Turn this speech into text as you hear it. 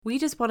We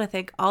just want to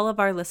thank all of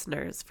our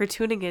listeners for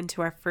tuning in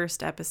to our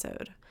first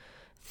episode.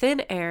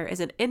 Thin Air is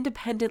an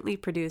independently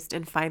produced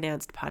and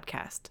financed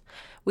podcast.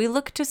 We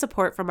look to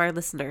support from our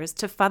listeners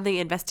to fund the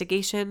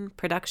investigation,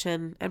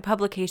 production, and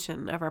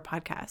publication of our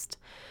podcast.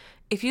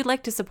 If you'd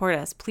like to support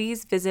us,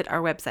 please visit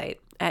our website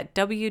at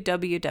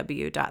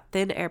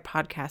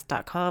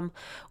www.thinairpodcast.com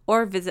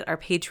or visit our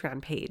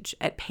Patreon page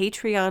at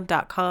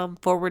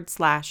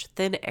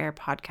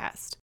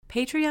patreon.com/thinairpodcast.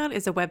 Patreon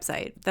is a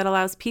website that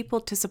allows people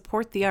to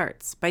support the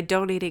arts by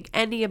donating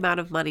any amount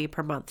of money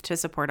per month to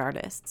support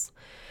artists.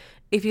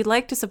 If you'd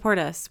like to support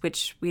us,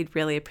 which we'd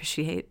really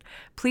appreciate,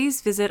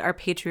 please visit our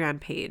Patreon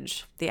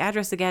page. The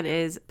address again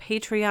is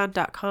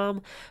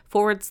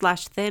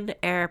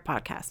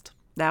patreon.com/thinairpodcast.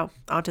 Now,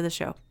 on to the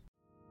show.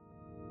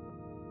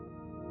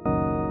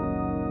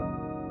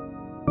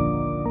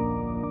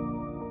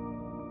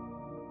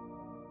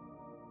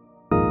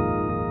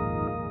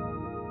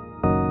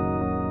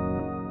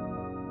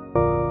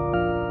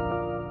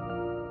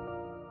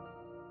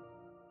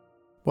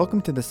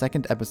 Welcome to the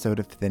second episode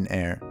of Thin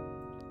Air.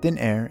 Thin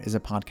Air is a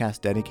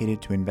podcast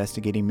dedicated to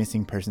investigating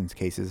missing persons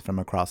cases from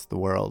across the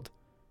world.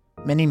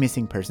 Many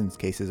missing persons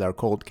cases are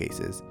cold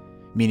cases,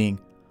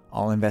 meaning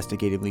all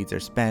investigative leads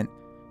are spent,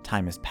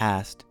 time has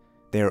passed,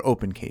 they are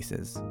open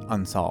cases,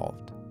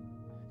 unsolved.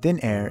 Thin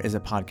Air is a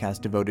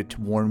podcast devoted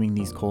to warming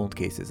these cold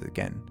cases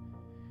again.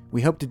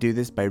 We hope to do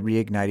this by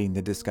reigniting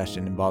the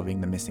discussion involving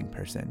the missing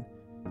person.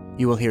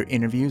 You will hear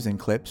interviews and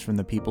clips from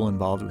the people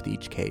involved with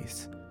each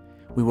case.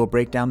 We will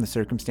break down the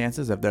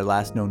circumstances of their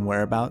last known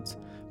whereabouts,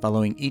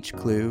 following each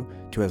clue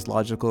to as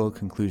logical a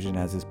conclusion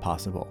as is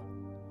possible.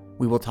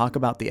 We will talk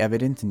about the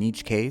evidence in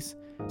each case,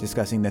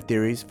 discussing the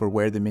theories for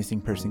where the missing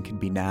person could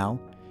be now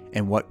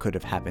and what could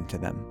have happened to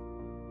them.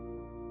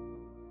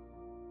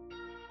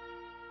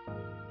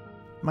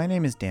 My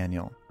name is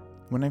Daniel.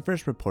 When I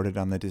first reported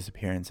on the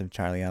disappearance of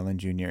Charlie Allen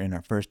Jr. in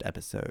our first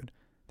episode,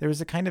 there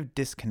was a kind of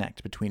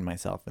disconnect between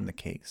myself and the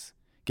case,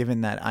 given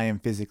that I am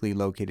physically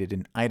located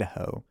in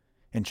Idaho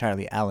and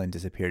Charlie Allen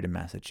disappeared in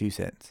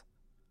Massachusetts.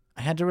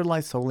 I had to rely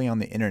solely on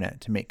the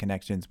internet to make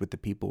connections with the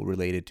people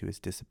related to his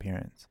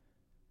disappearance.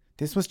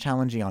 This was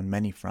challenging on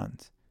many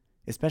fronts,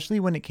 especially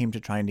when it came to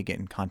trying to get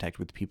in contact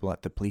with people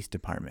at the police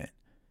department.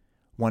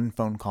 One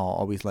phone call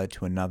always led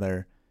to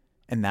another,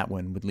 and that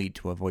one would lead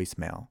to a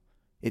voicemail.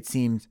 It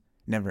seemed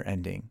never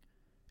ending.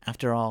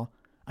 After all,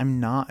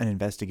 I'm not an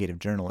investigative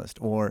journalist,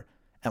 or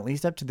at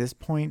least up to this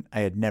point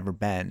I had never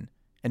been,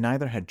 and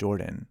neither had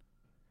Jordan.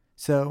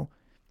 So,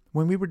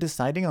 when we were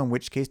deciding on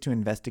which case to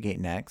investigate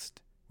next,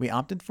 we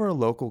opted for a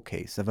local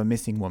case of a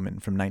missing woman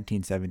from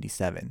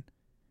 1977.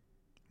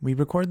 We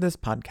record this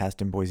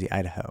podcast in Boise,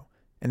 Idaho,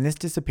 and this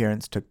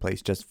disappearance took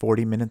place just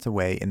 40 minutes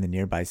away in the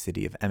nearby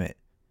city of Emmett.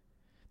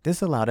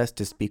 This allowed us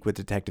to speak with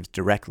detectives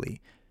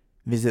directly,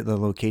 visit the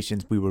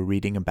locations we were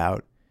reading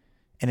about,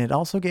 and it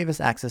also gave us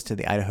access to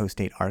the Idaho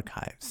State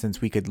Archive, since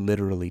we could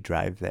literally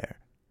drive there.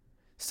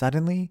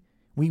 Suddenly,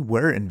 we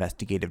were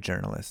investigative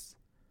journalists.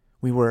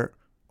 We were,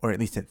 or at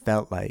least it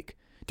felt like,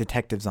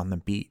 detectives on the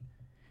beat.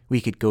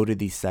 We could go to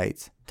these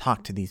sites,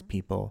 talk to these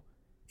people.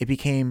 It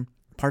became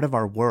part of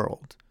our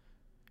world.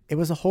 It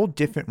was a whole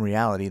different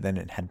reality than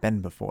it had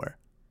been before.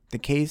 The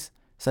case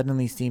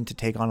suddenly seemed to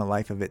take on a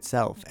life of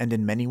itself, and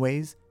in many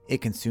ways, it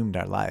consumed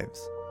our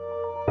lives.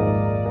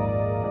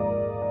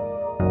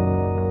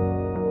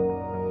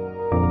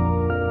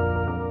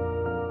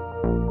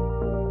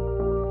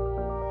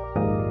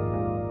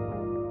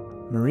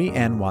 Marie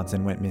Ann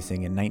Watson went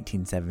missing in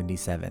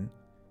 1977.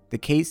 The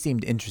case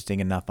seemed interesting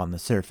enough on the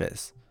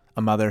surface,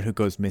 a mother who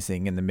goes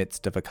missing in the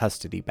midst of a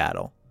custody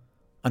battle.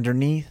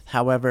 Underneath,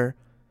 however,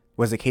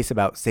 was a case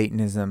about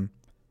Satanism,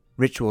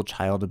 ritual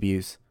child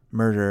abuse,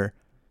 murder,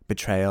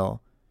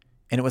 betrayal,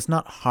 and it was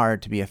not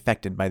hard to be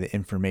affected by the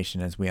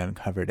information as we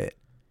uncovered it.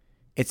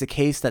 It's a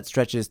case that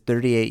stretches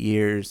 38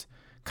 years,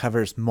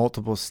 covers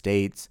multiple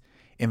states,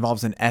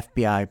 involves an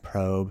FBI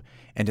probe,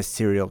 and a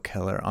serial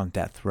killer on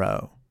death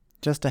row.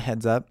 Just a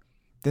heads up,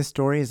 this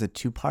story is a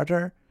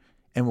two-parter,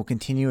 and will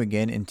continue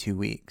again in 2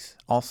 weeks.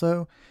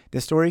 Also,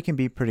 this story can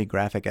be pretty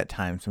graphic at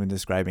times when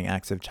describing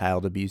acts of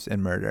child abuse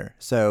and murder,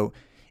 so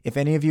if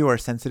any of you are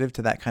sensitive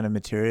to that kind of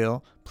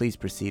material, please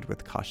proceed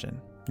with caution.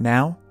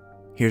 Now,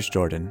 here's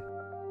Jordan.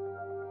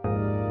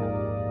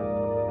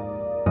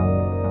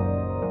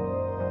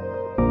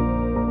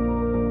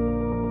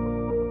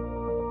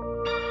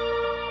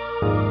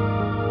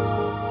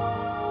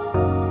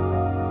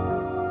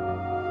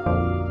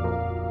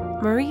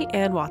 Marie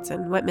Ann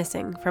Watson went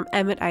missing from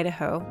Emmett,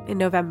 Idaho in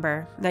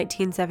November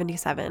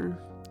 1977.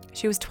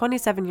 She was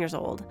 27 years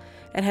old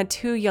and had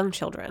 2 young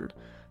children,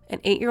 an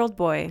 8-year-old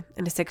boy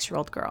and a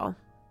 6-year-old girl.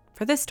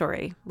 For this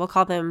story, we'll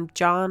call them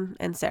John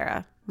and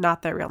Sarah,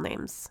 not their real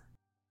names.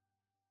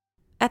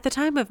 At the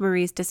time of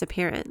Marie's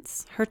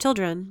disappearance, her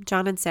children,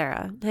 John and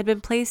Sarah, had been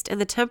placed in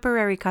the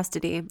temporary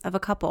custody of a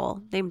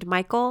couple named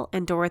Michael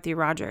and Dorothy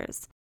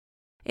Rogers.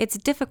 It's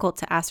difficult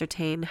to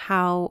ascertain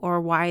how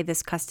or why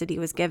this custody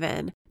was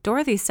given.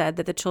 Dorothy said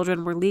that the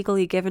children were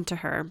legally given to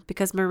her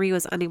because Marie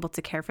was unable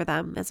to care for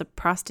them as a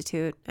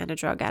prostitute and a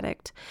drug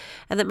addict,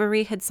 and that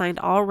Marie had signed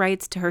all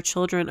rights to her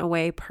children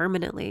away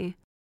permanently.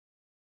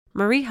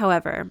 Marie,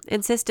 however,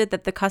 insisted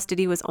that the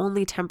custody was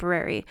only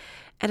temporary,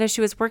 and as she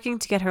was working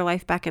to get her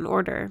life back in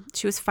order,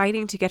 she was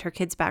fighting to get her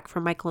kids back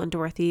from Michael and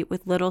Dorothy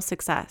with little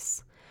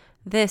success.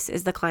 This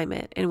is the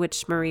climate in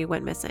which Marie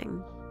went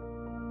missing.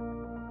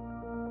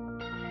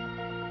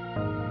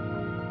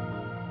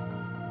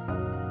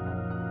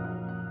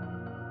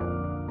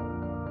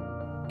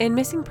 In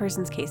missing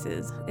persons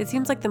cases, it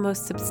seems like the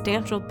most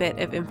substantial bit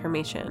of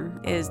information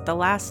is the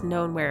last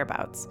known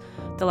whereabouts,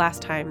 the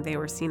last time they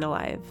were seen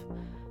alive.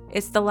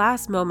 It's the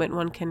last moment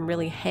one can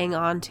really hang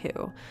on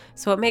to,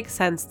 so it makes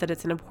sense that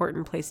it's an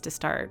important place to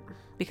start,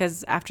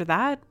 because after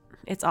that,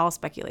 it's all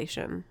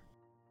speculation.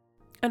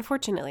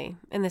 Unfortunately,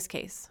 in this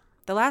case,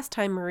 the last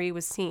time Marie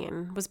was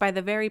seen was by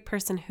the very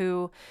person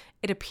who,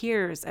 it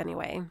appears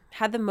anyway,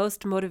 had the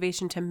most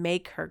motivation to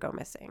make her go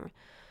missing.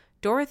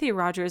 Dorothy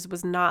Rogers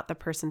was not the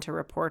person to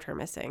report her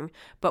missing,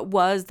 but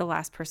was the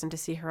last person to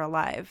see her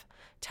alive,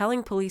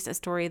 telling police a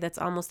story that's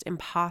almost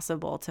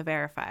impossible to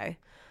verify.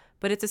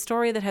 But it's a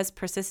story that has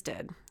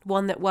persisted,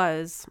 one that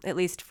was, at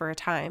least for a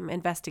time,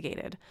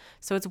 investigated,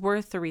 so it's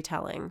worth the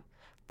retelling.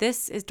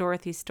 This is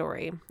Dorothy's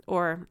story,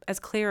 or as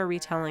clear a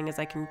retelling as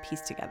I can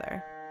piece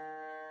together.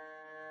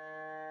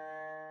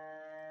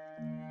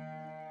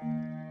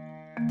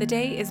 The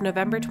day is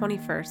November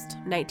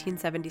 21st,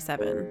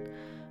 1977.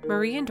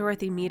 Marie and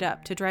Dorothy meet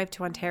up to drive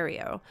to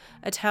Ontario,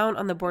 a town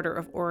on the border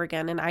of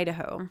Oregon and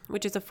Idaho,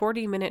 which is a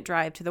 40-minute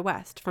drive to the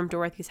west from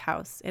Dorothy's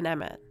house in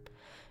Emmett.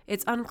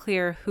 It's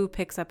unclear who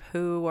picks up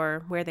who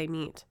or where they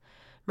meet.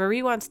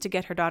 Marie wants to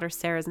get her daughter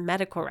Sarah's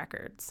medical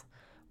records.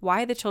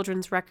 Why the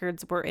children's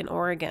records were in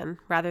Oregon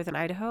rather than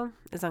Idaho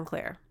is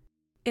unclear.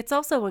 It's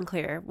also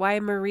unclear why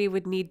Marie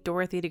would need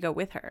Dorothy to go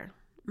with her.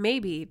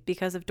 Maybe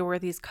because of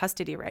Dorothy's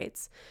custody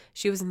rights,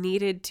 she was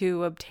needed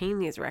to obtain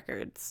these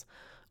records.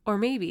 Or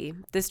maybe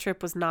this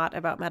trip was not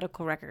about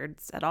medical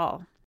records at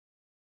all.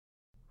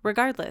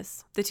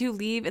 Regardless, the two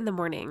leave in the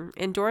morning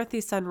in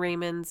Dorothy's son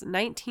Raymond's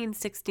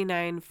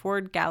 1969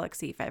 Ford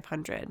Galaxie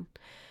 500.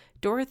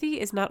 Dorothy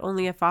is not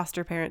only a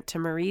foster parent to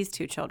Marie's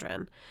two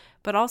children,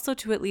 but also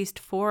to at least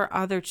 4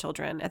 other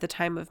children at the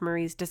time of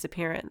Marie's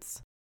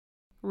disappearance.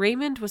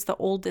 Raymond was the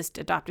oldest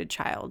adopted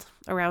child,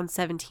 around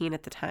 17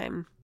 at the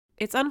time.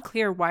 It's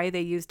unclear why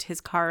they used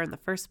his car in the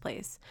first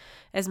place,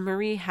 as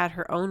Marie had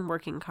her own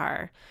working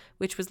car,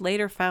 which was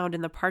later found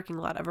in the parking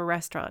lot of a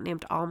restaurant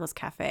named Alma's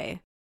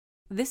Cafe.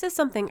 This is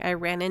something I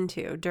ran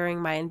into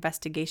during my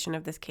investigation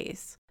of this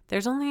case.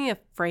 There's only a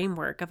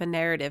framework of a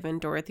narrative in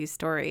Dorothy's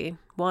story,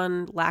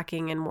 one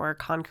lacking in more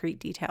concrete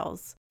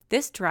details.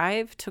 This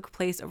drive took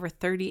place over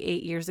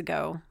 38 years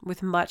ago,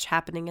 with much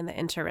happening in the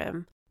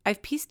interim.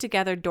 I've pieced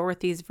together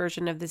Dorothy's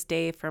version of this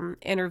day from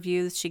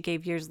interviews she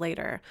gave years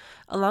later,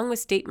 along with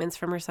statements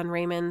from her son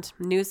Raymond,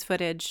 news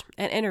footage,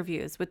 and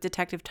interviews with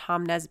Detective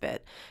Tom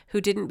Nesbitt, who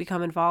didn't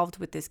become involved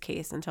with this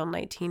case until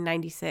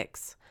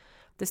 1996.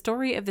 The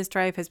story of this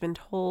drive has been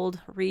told,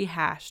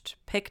 rehashed,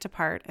 picked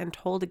apart, and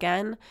told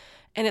again,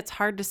 and it's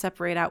hard to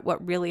separate out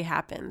what really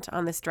happened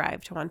on this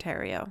drive to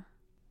Ontario.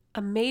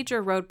 A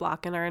major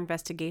roadblock in our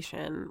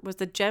investigation was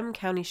the Gem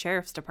County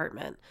Sheriff's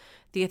Department,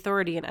 the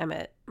authority in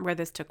Emmett where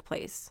this took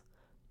place.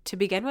 To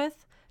begin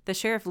with, the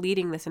sheriff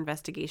leading this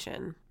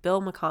investigation, Bill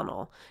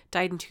McConnell,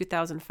 died in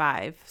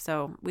 2005,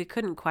 so we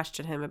couldn't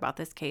question him about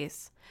this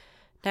case.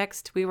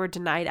 Next, we were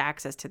denied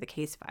access to the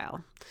case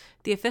file.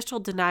 The official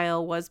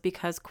denial was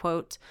because,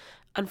 quote,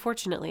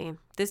 "Unfortunately,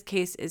 this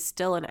case is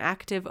still an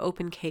active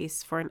open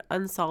case for an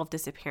unsolved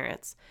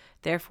disappearance.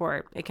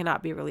 Therefore, it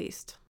cannot be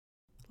released."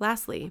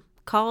 Lastly,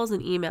 calls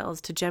and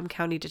emails to Gem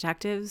County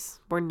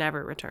detectives were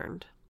never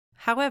returned.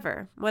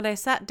 However, when I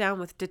sat down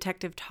with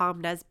Detective Tom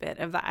Nesbitt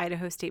of the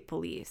Idaho State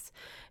Police,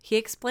 he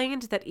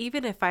explained that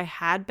even if I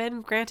had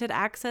been granted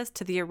access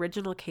to the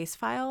original case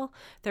file,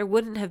 there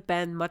wouldn't have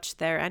been much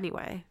there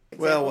anyway.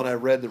 Well, when I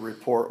read the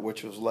report,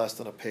 which was less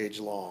than a page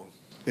long,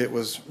 it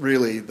was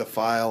really the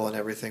file and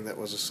everything that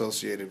was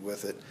associated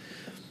with it.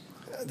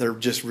 There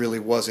just really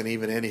wasn't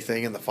even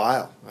anything in the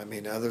file. I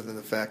mean, other than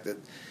the fact that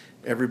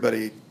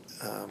everybody,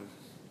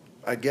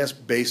 I guess,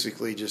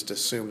 basically just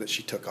assumed that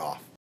she took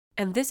off.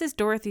 And this is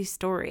Dorothy's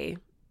story,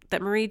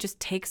 that Marie just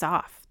takes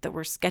off, that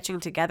we're sketching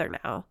together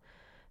now.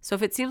 So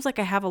if it seems like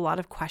I have a lot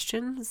of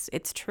questions,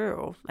 it's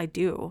true, I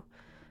do.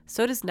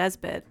 So does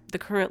Nesbitt, the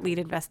current lead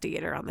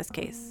investigator on this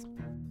case.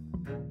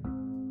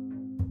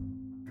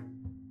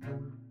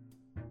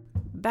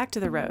 Back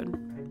to the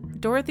road.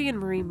 Dorothy and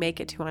Marie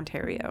make it to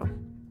Ontario.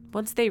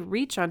 Once they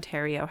reach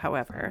Ontario,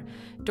 however,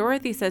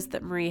 Dorothy says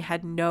that Marie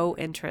had no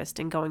interest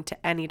in going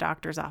to any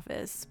doctor's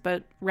office,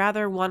 but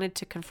rather wanted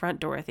to confront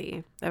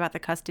Dorothy about the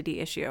custody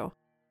issue.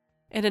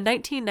 In a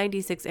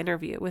 1996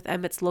 interview with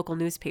Emmett's local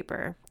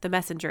newspaper, The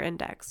Messenger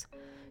Index,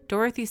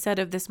 Dorothy said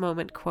of this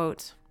moment,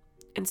 quote,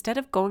 "Instead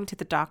of going to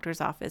the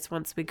doctor's office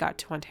once we got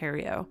to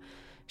Ontario,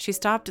 she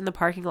stopped in the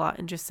parking lot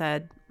and just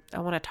said, I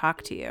want to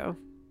talk to you.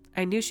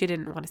 I knew she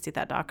didn't want to see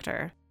that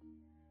doctor.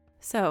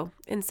 So,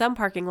 in some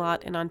parking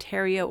lot in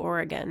Ontario,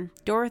 Oregon,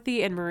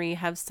 Dorothy and Marie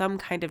have some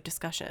kind of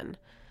discussion.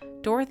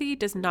 Dorothy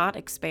does not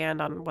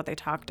expand on what they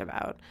talked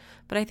about,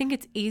 but I think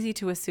it's easy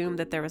to assume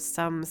that there was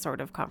some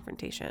sort of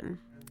confrontation.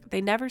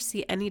 They never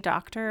see any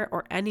doctor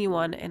or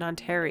anyone in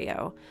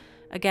Ontario,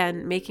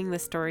 again, making the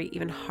story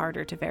even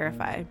harder to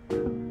verify.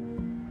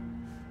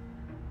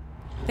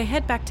 They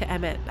head back to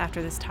Emmett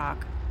after this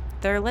talk.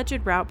 Their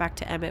alleged route back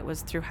to Emmett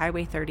was through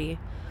Highway 30,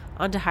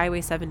 onto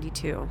Highway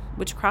 72,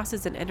 which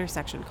crosses an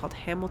intersection called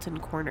Hamilton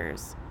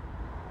Corners.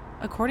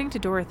 According to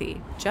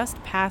Dorothy,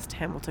 just past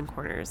Hamilton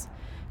Corners,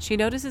 she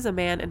notices a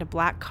man in a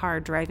black car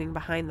driving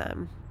behind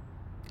them.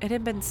 It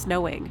had been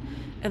snowing,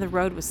 and the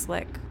road was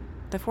slick.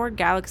 The Ford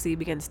Galaxy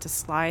begins to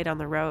slide on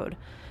the road,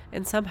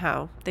 and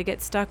somehow they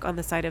get stuck on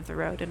the side of the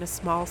road in a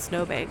small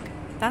snowbank.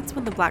 That's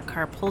when the black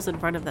car pulls in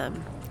front of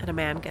them, and a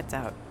man gets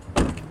out.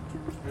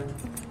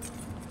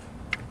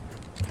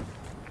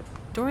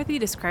 Dorothy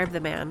described the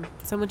man,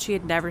 someone she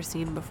had never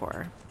seen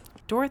before.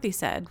 Dorothy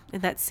said,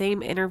 in that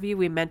same interview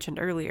we mentioned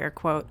earlier,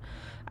 quote,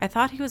 "I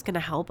thought he was going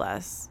to help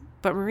us,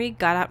 but Marie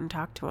got out and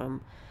talked to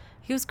him.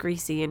 He was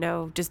greasy,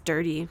 just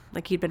dirty,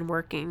 like he'd been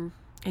working,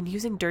 and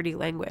using dirty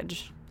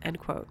language," end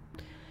quote.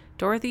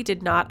 Dorothy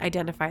did not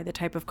identify the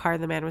type of car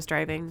the man was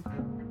driving.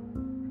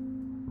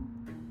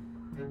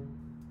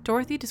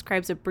 Dorothy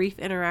describes a brief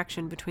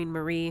interaction between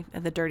Marie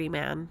and the dirty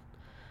man.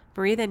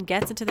 Marie then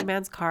gets into the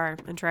man's car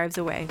and drives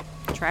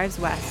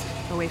west,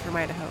 away from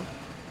Idaho.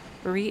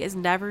 Marie is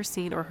never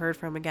seen or heard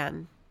from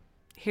again.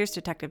 Here's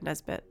Detective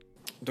Nesbitt.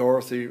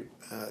 Dorothy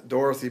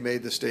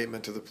made the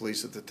statement to the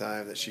police at the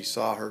time that she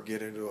saw her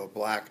get into a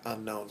black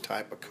unknown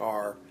type of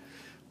car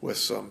with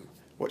some,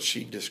 what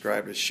she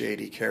described as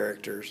shady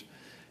characters,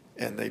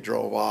 and they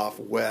drove off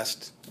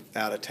west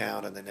out of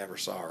town and they never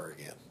saw her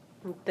again.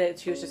 That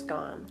she was just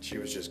gone. She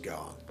was just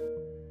gone.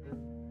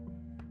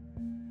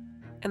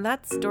 And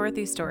that's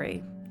Dorothy's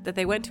story, that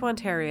they went to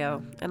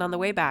Ontario, and on the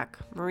way back,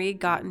 Marie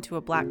got into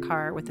a black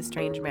car with a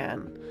strange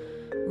man.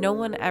 No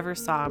one ever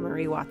saw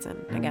Marie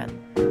Watson again.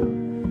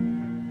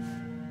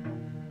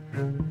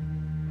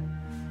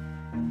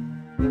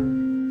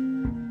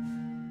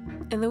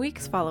 In the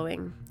weeks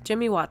following,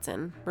 Jimmy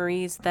Watson,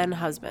 Marie's then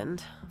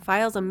husband,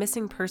 files a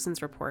missing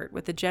persons report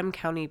with the Gem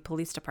County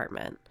Police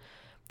Department.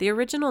 The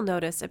original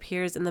notice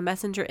appears in the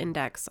Messenger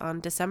Index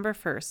on December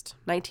 1st,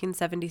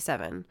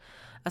 1977,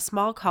 a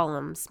small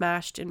column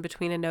smashed in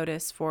between a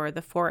notice for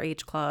the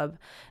 4-H Club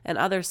and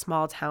other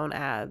small town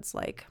ads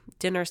like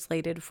dinner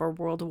slated for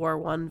World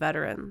War I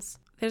veterans.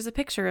 There's a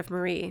picture of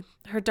Marie,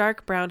 her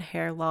dark brown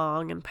hair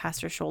long and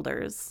past her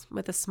shoulders,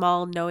 with a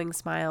small, knowing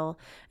smile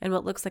and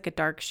what looks like a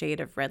dark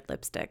shade of red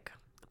lipstick.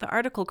 The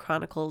article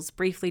chronicles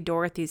briefly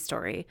Dorothy's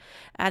story,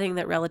 adding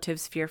that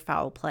relatives fear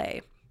foul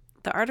play.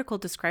 The article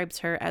describes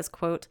her as,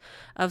 quote,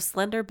 "of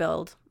slender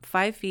build,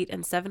 5 feet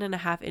and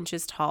 7.5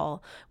 inches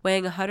tall,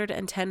 weighing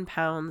 110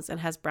 pounds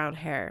and has brown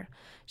hair.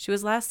 She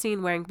was last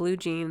seen wearing blue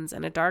jeans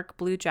and a dark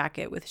blue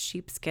jacket with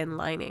sheepskin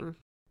lining."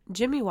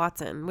 Jimmy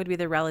Watson would be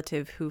the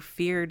relative who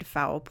feared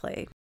foul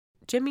play.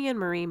 Jimmy and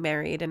Marie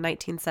married in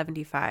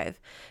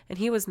 1975, and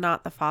he was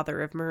not the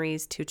father of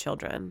Marie's 2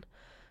 children.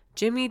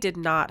 Jimmy did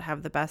not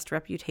have the best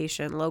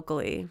reputation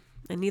locally,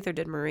 and neither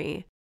did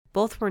Marie.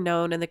 Both were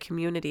known in the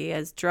community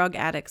as drug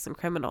addicts and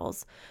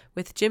criminals,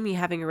 with Jimmy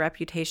having a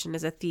reputation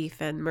as a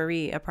thief and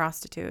Marie a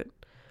prostitute.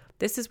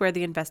 This is where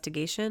the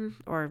investigation,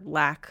 or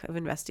lack of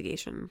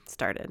investigation,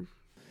 started.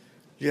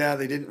 Yeah,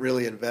 they didn't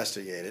really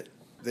investigate it.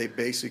 They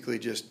basically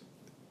just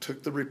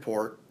took the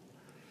report.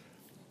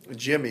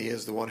 Jimmy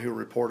is the one who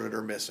reported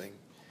her missing.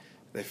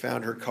 They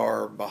found her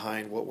car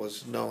behind what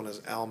was known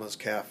as Alma's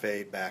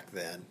Cafe back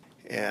then.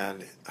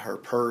 And her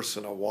purse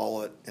and a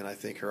wallet and I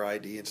think her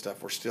ID and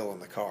stuff were still in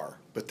the car.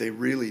 But they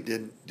really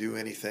didn't do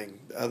anything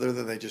other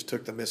than they just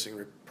took the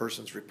missing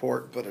person's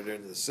report and put it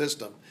into the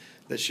system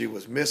that she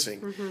was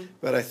missing. Mm-hmm.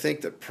 But I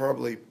think that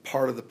probably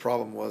part of the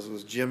problem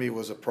was Jimmy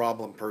was a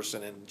problem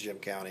person in Gem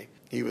County.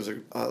 He was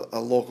a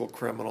local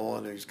criminal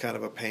and he was kind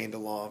of a pain to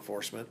law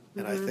enforcement.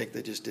 And I think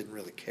they just didn't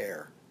really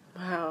care.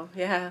 Wow,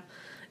 yeah.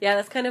 Yeah,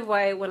 that's kind of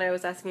why when I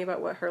was asking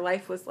about what her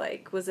life was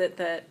like, was it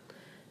that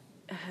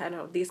I don't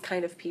know, these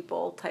kind of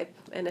people type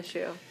an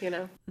issue,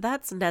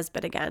 That's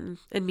Nesbitt again,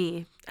 and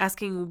me,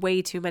 asking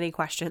way too many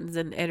questions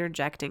and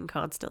interjecting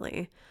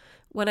constantly.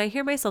 When I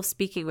hear myself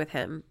speaking with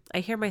him, I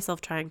hear myself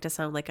trying to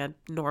sound like a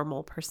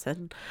normal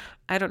person.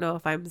 I don't know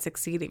if I'm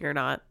succeeding or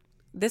not.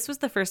 This was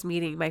the first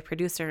meeting my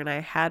producer and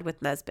I had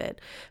with Nesbitt,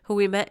 who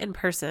we met in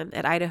person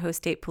at Idaho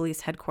State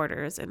Police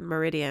Headquarters in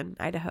Meridian,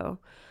 Idaho.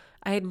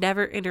 I had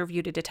never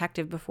interviewed a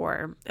detective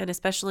before, and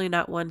especially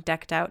not one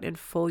decked out in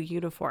full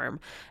uniform,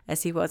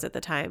 as he was at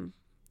the time.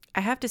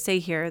 I have to say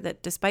here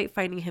that despite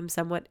finding him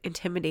somewhat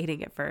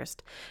intimidating at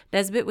first,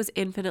 Nesbitt was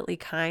infinitely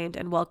kind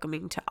and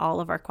welcoming to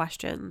all of our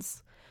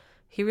questions.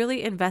 He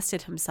really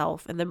invested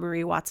himself in the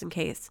Marie Watson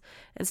case,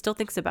 and still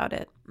thinks about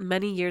it,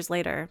 many years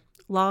later,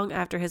 long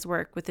after his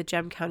work with the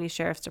Gem County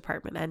Sheriff's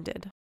Department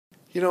ended.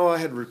 I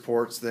had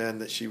reports then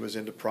that she was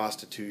into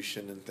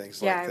prostitution and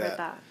things like that. Yeah, I read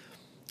that.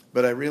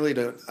 But I really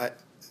don't.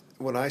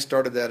 When I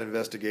started that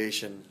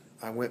investigation,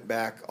 I went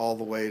back all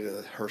the way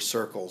to her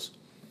circles,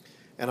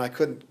 and I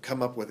couldn't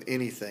come up with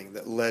anything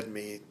that led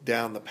me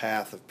down the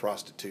path of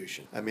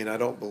prostitution. I mean, I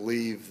don't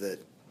believe that.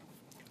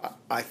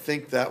 I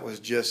think that was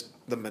just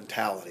the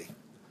mentality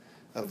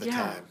of the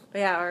time.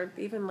 Yeah, or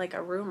even like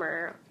a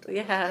rumor.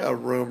 Yeah. A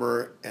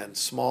rumor, and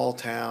small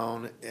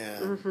town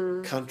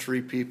and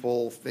country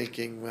people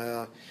thinking,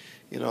 well,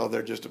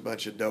 they're just a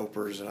bunch of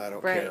dopers and I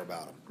don't care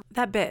about them.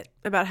 That bit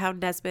about how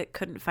Nesbitt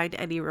couldn't find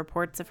any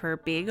reports of her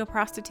being a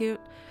prostitute,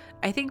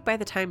 I think by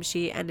the time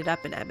she ended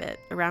up in Emmett,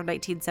 around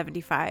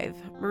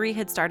 1975, Marie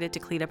had started to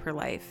clean up her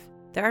life.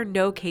 There are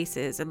no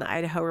cases in the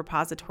Idaho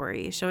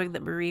repository showing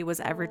that Marie was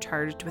ever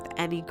charged with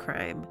any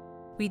crime.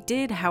 We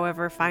did,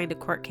 however, find a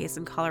court case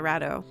in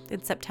Colorado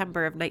in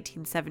September of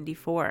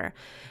 1974,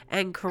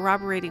 and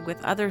corroborating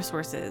with other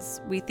sources,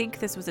 we think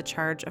this was a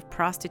charge of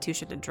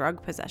prostitution and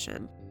drug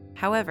possession.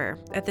 However,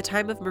 at the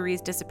time of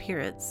Marie's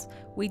disappearance,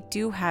 we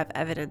do have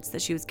evidence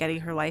that she was getting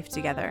her life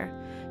together.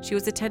 She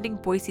was attending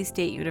Boise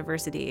State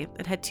University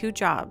and had 2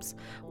 jobs,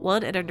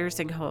 one at a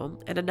nursing home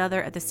and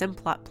another at the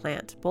Simplot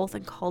plant, both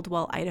in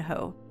Caldwell,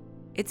 Idaho.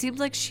 It seemed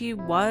like she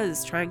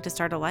was trying to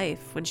start a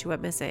life when she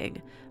went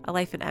missing, a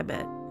life in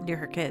Emmett, near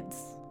her kids.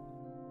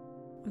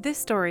 This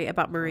story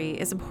about Marie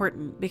is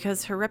important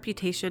because her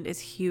reputation is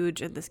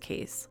huge in this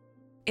case.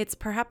 It's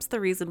perhaps the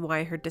reason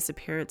why her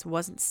disappearance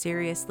wasn't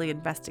seriously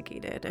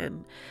investigated,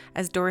 and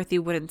as Dorothy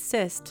would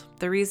insist,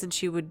 the reason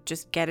she would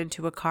just get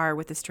into a car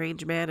with a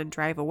strange man and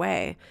drive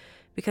away,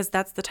 because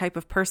that's the type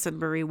of person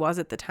Marie was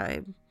at the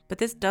time. But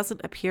this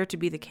doesn't appear to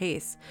be the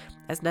case,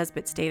 as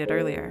Nesbitt stated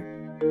earlier.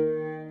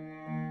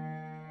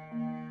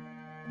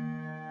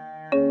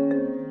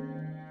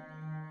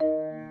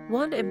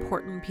 One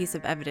important piece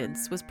of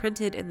evidence was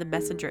printed in the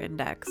Messenger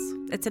Index.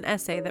 It's an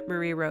essay that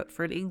Marie wrote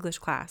for an English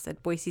class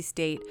at Boise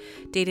State,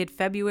 dated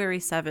February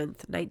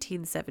 7th,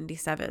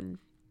 1977.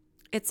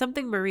 It's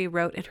something Marie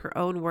wrote in her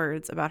own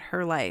words about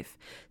her life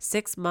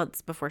 6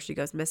 months before she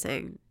goes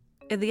missing.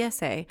 In the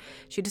essay,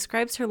 she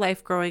describes her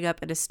life growing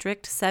up in a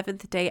strict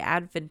Seventh-day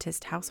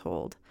Adventist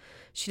household.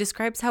 She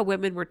describes how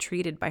women were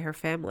treated by her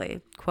family.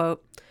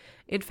 Quote,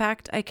 "In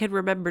fact, I can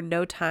remember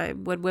no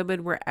time when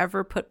women were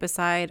ever put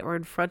beside or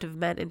in front of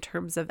men in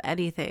terms of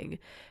anything,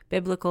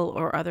 biblical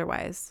or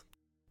otherwise."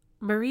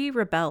 Marie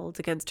rebelled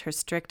against her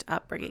strict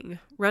upbringing,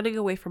 running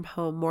away from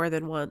home more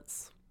than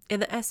once. In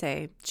the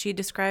essay, she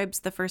describes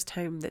the first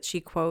time that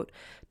she, quote,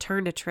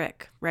 "turned a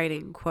trick,"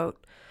 writing,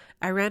 quote,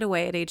 "I ran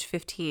away at age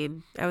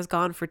 15. I was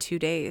gone for 2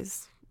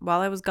 days.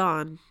 While I was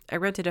gone, I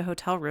rented a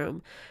hotel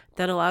room,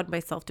 then allowed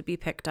myself to be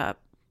picked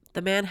up.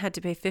 The man had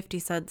to pay 50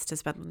 cents to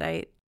spend the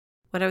night.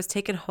 When I was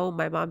taken home,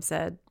 my mom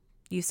said,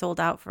 'You sold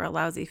out for a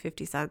lousy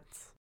 50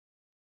 cents.'"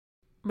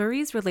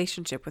 Marie's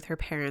relationship with her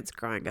parents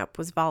growing up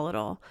was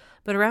volatile,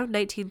 but around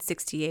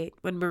 1968,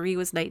 when Marie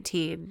was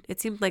 19,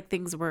 it seemed like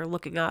things were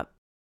looking up.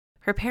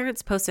 Her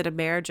parents posted a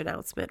marriage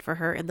announcement for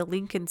her in the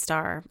Lincoln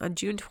Star on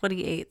June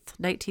 28,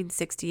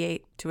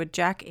 1968, to a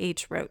Jack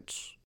H.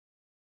 Roach.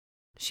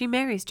 She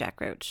marries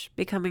Jack Roach,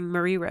 becoming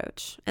Marie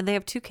Roach, and they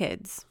have 2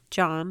 kids,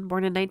 John,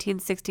 born in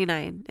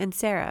 1969, and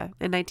Sarah,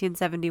 in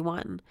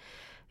 1971.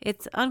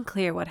 It's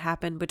unclear what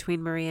happened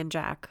between Marie and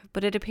Jack,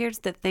 but it appears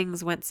that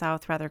things went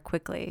south rather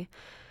quickly.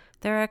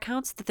 There are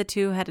accounts that the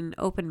two had an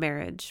open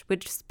marriage,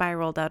 which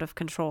spiraled out of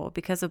control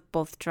because of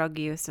both drug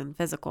use and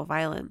physical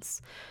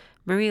violence.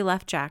 Marie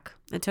left Jack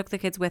and took the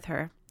kids with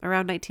her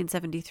around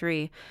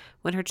 1973,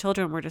 when her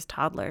children were just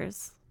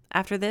toddlers.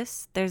 After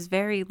this, there's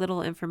very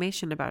little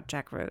information about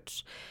Jack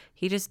Roach.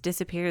 He just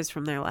disappears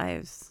from their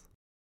lives.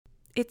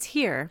 It's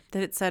here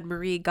that it said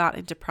Marie got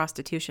into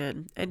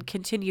prostitution and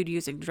continued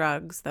using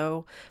drugs,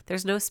 though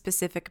there's no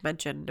specific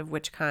mention of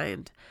which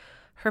kind.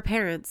 Her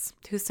parents,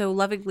 who so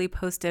lovingly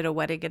posted a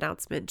wedding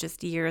announcement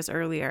just years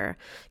earlier,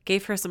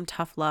 gave her some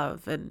tough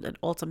love and an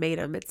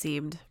ultimatum, it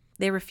seemed.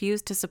 They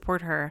refused to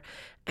support her,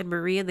 and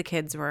Marie and the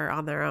kids were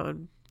on their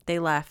own. They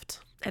left,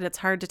 and it's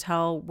hard to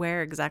tell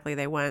where exactly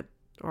they went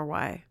or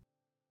why.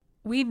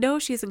 We know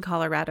she's in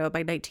Colorado by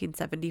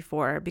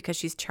 1974 because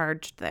she's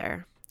charged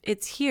there.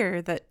 It's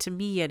here that, to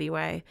me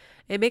anyway,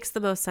 it makes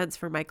the most sense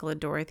for Michael and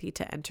Dorothy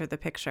to enter the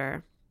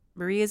picture.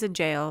 Marie is in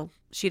jail.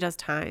 She does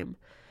time.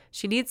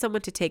 She needs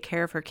someone to take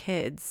care of her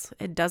kids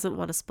and doesn't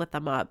want to split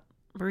them up.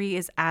 Marie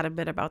is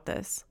adamant about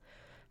this.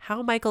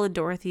 How Michael and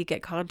Dorothy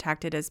get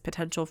contacted as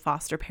potential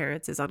foster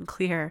parents is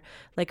unclear,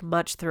 like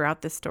much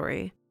throughout this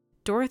story.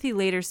 Dorothy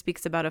later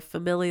speaks about a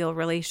familial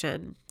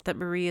relation, that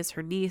Marie is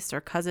her niece or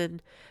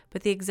cousin,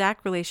 but the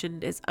exact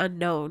relation is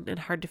unknown and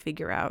hard to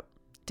figure out.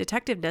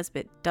 Detective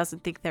Nesbitt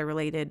doesn't think they're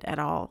related at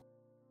all.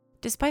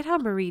 Despite how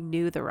Marie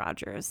knew the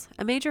Rogers,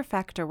 a major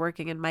factor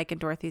working in Mike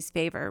and Dorothy's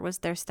favor was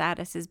their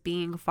status as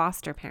being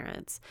foster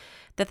parents,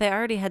 that they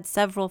already had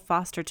several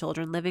foster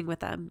children living with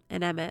them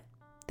in Emmett.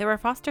 There were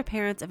foster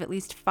parents of at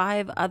least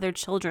 5 other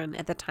children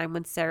at the time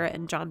when Sarah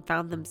and John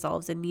found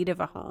themselves in need of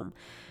a home.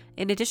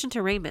 In addition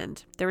to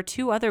Raymond, there were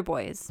 2 other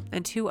boys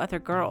and 2 other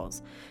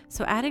girls.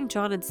 So adding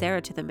John and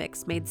Sarah to the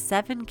mix made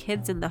 7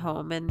 kids in the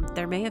home, and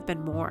there may have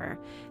been more.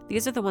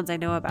 These are the ones I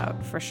know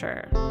about for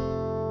sure.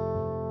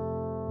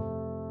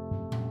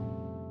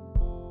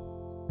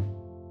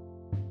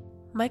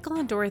 Michael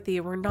and Dorothy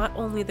were not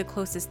only the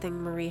closest thing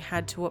Marie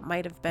had to what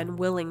might have been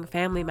willing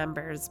family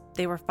members,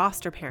 they were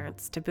foster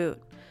parents to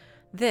boot.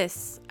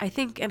 This, I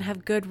think, and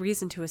have good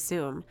reason to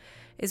assume,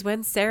 is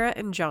when Sarah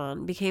and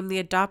John became the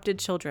adopted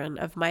children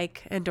of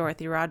Mike and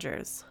Dorothy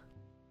Rogers.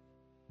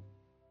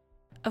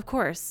 Of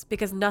course,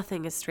 because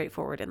nothing is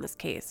straightforward in this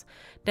case,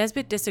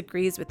 Nesbitt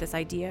disagrees with this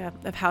idea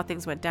of how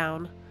things went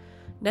down.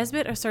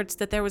 Nesbitt asserts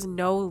that there was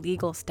no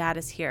legal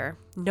status here,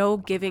 no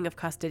giving of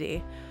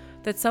custody,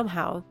 that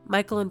somehow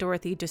Michael and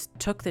Dorothy just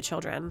took the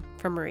children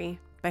from Marie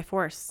by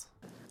force.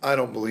 I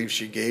don't believe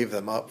she gave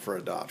them up for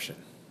adoption.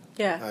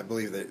 Yeah. I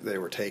believe that they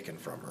were taken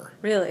from her.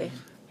 Really?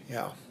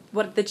 Yeah.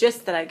 What the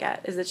gist that I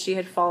get is that she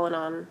had fallen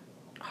on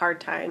hard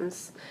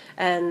times.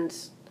 And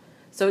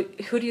so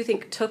who do you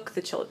think took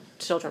the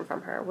children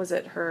from her? Was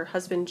it her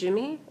husband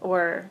Jimmy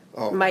or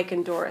Mike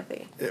and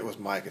Dorothy? It was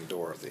Mike and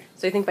Dorothy.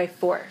 So you think by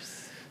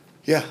force?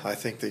 Yeah, I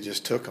think they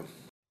just took them.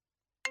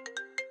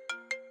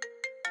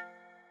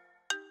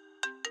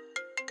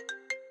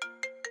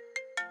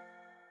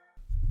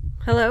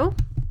 Hello?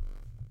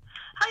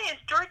 Hi, is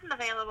Jordan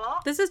available?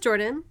 This is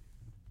Jordan.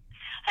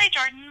 Hi,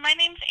 Jordan. My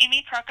name's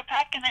Amy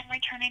Prokopek, and I'm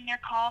returning your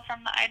call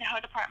from the Idaho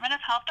Department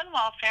of Health and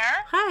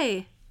Welfare.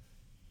 Hi.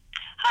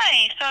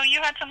 Hi, so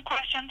you had some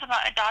questions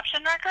about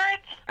adoption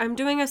records? I'm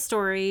doing a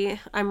story.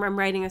 I'm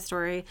writing a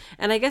story,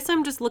 and I guess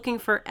I'm just looking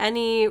for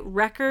any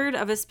record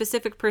of a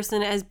specific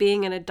person as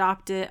being an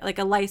adopted, like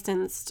a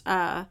licensed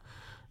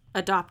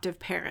adoptive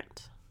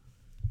parent.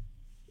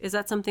 Is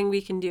that something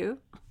we can do?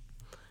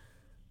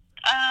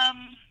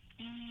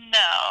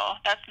 No,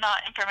 that's not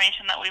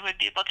information that we would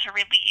be able to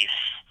release.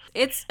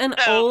 It's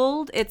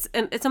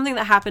it's something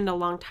that happened a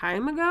long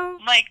time ago.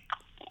 Like,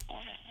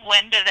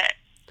 when did it?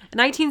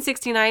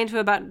 1969 to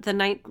about the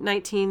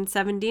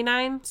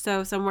 1979,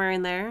 so somewhere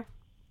in there.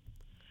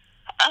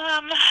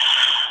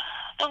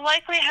 The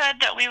likelihood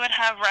that we would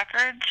have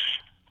records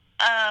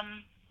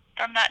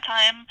from that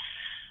time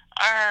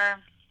are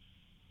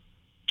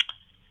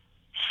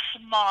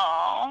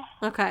small.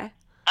 Okay.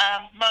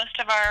 Most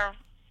of our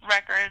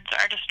records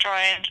are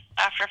destroyed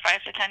after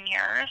 5 to 10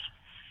 years.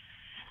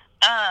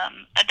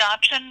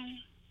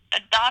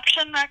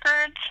 Adoption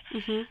records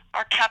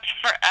are kept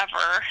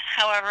forever.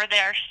 However, they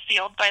are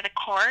sealed by the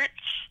courts.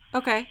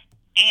 Okay.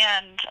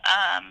 And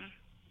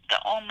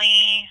the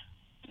only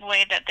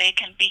way that they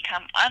can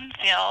become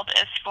unsealed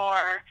is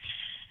for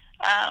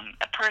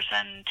a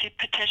person to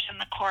petition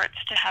the courts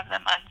to have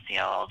them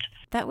unsealed.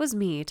 That was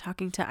me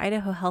talking to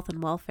Idaho Health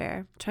and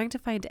Welfare, trying to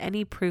find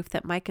any proof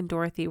that Mike and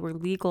Dorothy were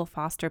legal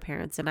foster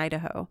parents in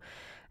Idaho.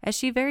 As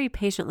she very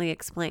patiently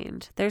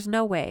explained, there's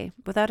no way,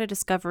 without a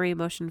discovery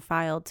motion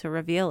filed to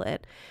reveal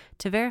it,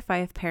 to verify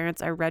if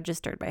parents are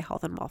registered by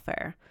Health and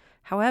Welfare.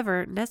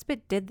 However,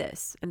 Nesbitt did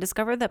this and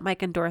discovered that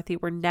Mike and Dorothy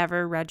were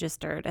never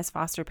registered as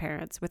foster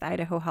parents with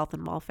Idaho Health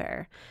and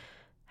Welfare.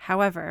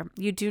 However,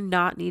 you do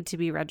not need to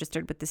be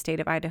registered with the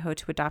state of Idaho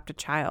to adopt a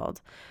child.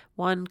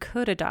 One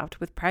could adopt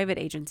with private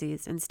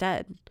agencies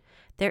instead.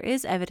 There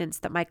is evidence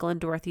that Michael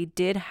and Dorothy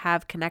did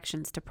have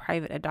connections to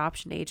private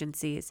adoption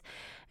agencies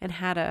and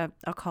had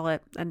I'll call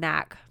it a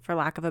knack, for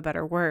lack of a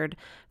better word,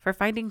 for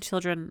finding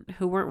children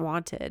who weren't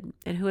wanted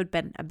and who had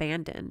been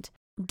abandoned.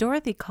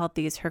 Dorothy called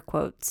these her,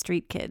 quote,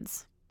 street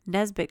kids.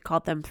 Nesbitt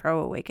called them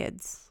throwaway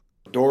kids.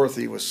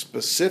 Dorothy was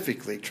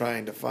specifically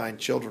trying to find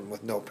children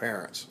with no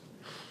parents,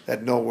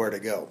 had nowhere to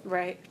go.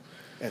 Right.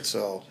 And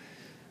so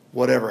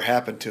whatever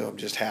happened to them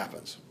just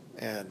happens.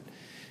 And,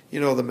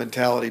 the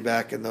mentality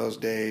back in those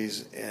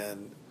days,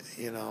 and,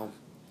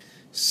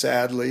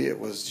 sadly, it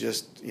was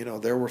just,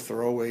 there were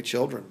throwaway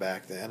children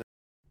back then.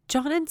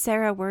 John and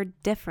Sarah were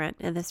different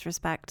in this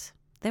respect.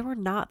 They were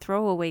not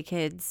throwaway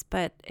kids,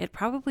 but it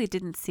probably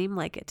didn't seem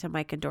like it to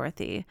Mike and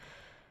Dorothy.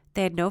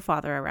 They had no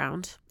father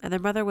around, and their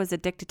mother was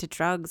addicted to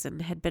drugs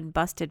and had been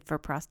busted for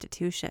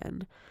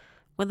prostitution.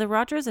 When the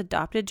Rogers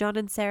adopted John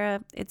and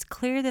Sarah, it's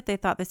clear that they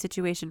thought the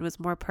situation was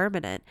more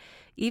permanent,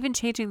 even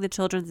changing the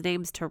children's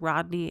names to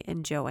Rodney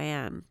and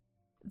Joanne.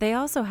 They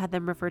also had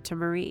them refer to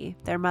Marie,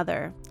 their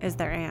mother, as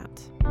their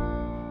aunt.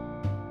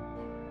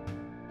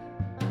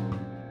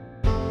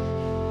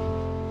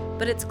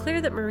 But it's clear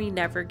that Marie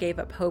never gave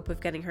up hope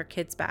of getting her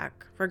kids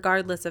back,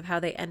 regardless of how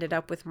they ended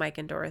up with Mike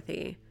and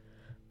Dorothy.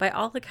 By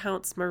all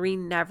accounts, Marie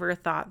never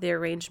thought the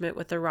arrangement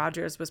with the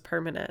Rogers was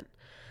permanent.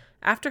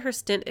 After her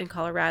stint in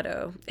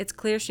Colorado, it's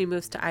clear she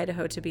moves to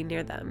Idaho to be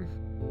near them.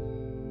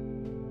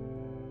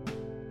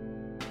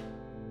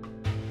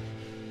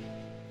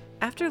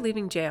 After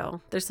leaving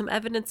jail, there's some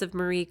evidence of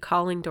Marie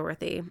calling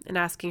Dorothy and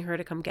asking her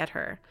to come get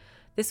her.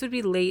 This would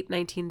be late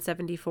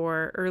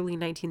 1974, early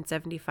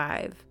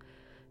 1975.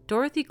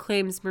 Dorothy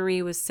claims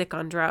Marie was sick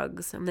on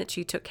drugs and that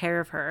she took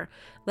care of her,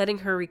 letting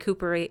her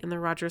recuperate in the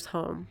Rogers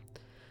home.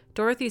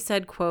 Dorothy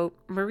said, quote,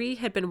 Marie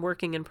had been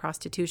working in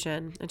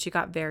prostitution and she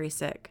got very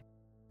sick.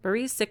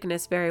 Marie's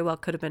sickness very well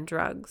could have been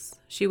drugs.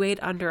 She weighed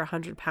under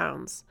 100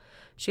 pounds.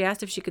 She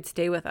asked if she could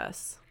stay with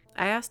us.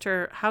 I asked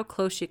her how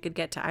close she could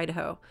get to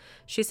Idaho.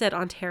 She said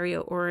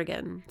Ontario,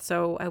 Oregon,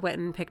 so I went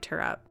and picked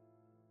her up.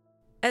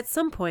 At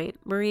some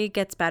point, Marie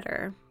gets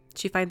better.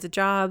 She finds a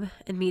job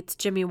and meets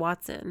Jimmy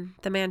Watson,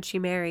 the man she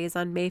marries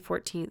on May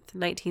 14th,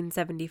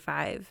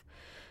 1975.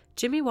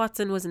 Jimmy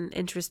Watson was an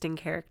interesting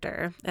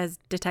character, as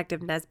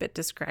Detective Nesbitt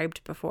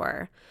described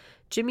before.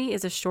 Jimmy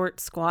is a short,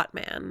 squat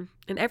man.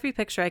 In every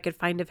picture I could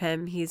find of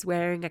him, he's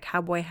wearing a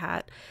cowboy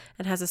hat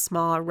and has a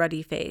small,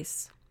 ruddy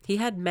face. He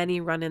had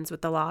many run-ins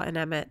with the law in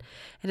Emmett,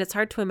 and it's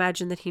hard to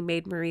imagine that he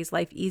made Marie's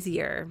life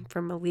easier,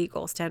 from a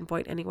legal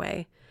standpoint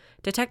anyway.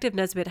 Detective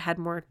Nesbitt had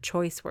more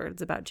choice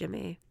words about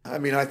Jimmy. I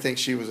mean, I think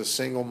she was a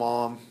single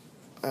mom.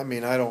 I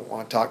mean, I don't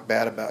want to talk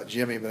bad about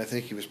Jimmy, but I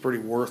think he was pretty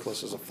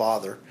worthless as a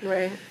father.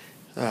 Right.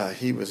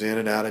 He was in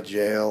and out of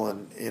jail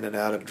and in and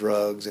out of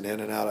drugs and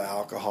in and out of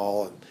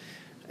alcohol.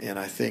 And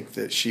I think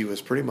that she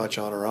was pretty much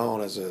on her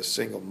own as a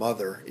single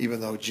mother,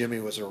 even though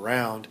Jimmy was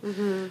around.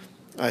 Mm-hmm.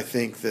 I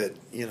think that,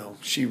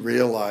 she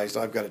realized,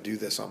 I've got to do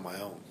this on my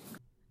own.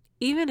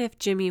 Even if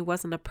Jimmy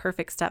wasn't a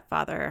perfect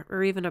stepfather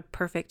or even a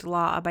perfect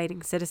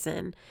law-abiding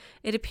citizen,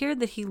 it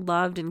appeared that he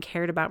loved and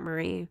cared about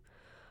Marie.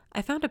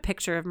 I found a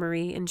picture of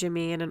Marie and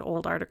Jimmy in an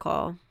old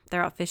article.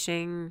 They're out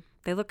fishing.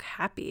 They look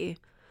happy.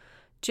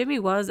 Jimmy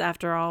was,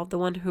 after all, the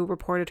one who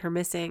reported her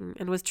missing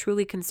and was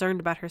truly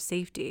concerned about her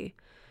safety.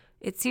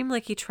 It seemed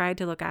like he tried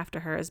to look after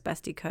her as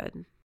best he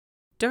could.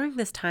 During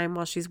this time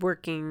while she's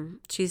working,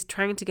 she's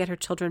trying to get her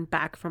children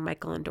back from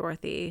Michael and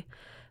Dorothy.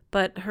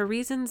 But her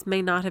reasons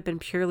may not have been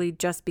purely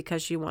just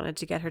because she wanted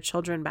to get her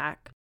children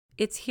back.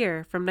 It's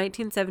here, from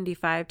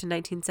 1975 to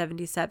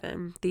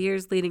 1977, the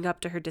years leading up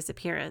to her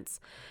disappearance,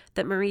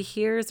 that Marie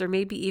hears or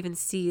maybe even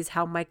sees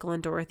how Michael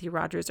and Dorothy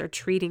Rogers are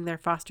treating their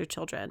foster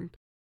children.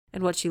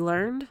 And what she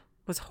learned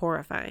was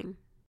horrifying.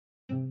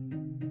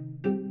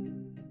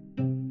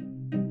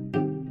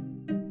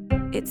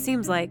 It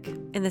seems like,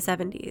 in the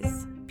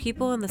 70s,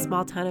 people in the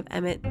small town of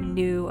Emmett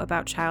knew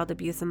about child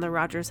abuse in the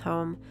Rogers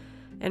home,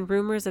 and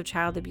rumors of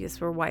child abuse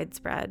were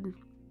widespread.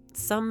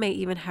 Some may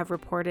even have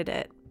reported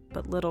it,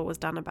 but little was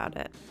done about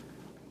it.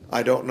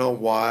 I don't know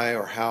why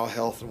or how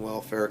health and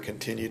welfare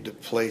continued to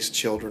place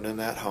children in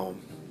that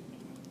home.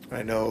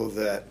 I know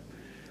that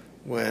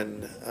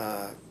when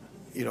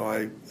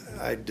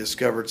I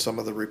discovered some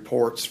of the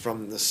reports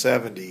from the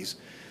 70s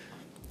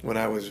when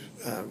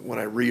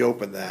I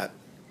reopened that,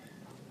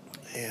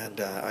 and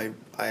I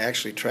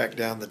actually tracked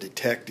down the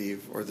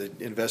detective or the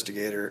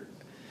investigator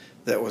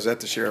that was at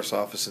the sheriff's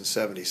office in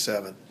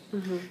 77.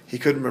 Mm-hmm. He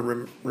couldn't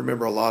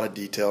remember a lot of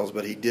details,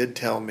 but he did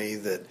tell me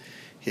that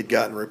he'd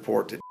gotten a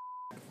report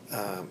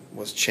that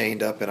was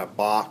chained up in a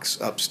box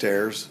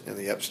upstairs, in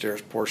the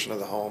upstairs portion of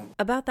the home.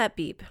 About that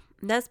beep,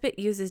 Nesbitt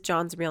uses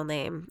John's real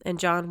name, and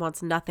John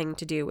wants nothing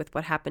to do with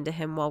what happened to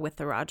him while with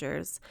the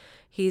Rogers.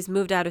 He's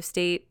moved out of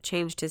state,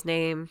 changed his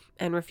name,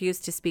 and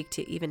refused to speak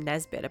to even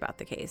Nesbitt about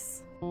the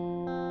case.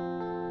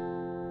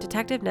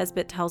 Detective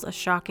Nesbitt tells a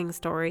shocking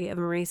story of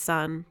Marie's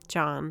son,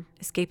 John,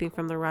 escaping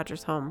from the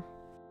Rogers home.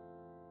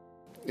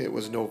 It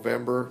was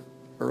November,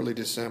 early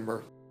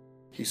December.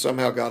 He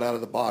somehow got out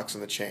of the box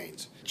and the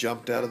chains,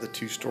 jumped out of the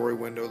 2-story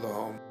window of the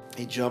home.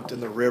 He jumped in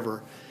the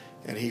river,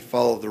 and he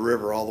followed the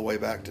river all the way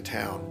back to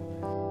town.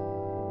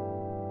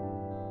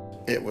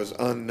 It was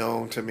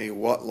unknown to me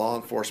what law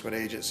enforcement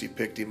agency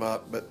picked him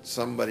up, but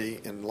somebody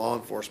in law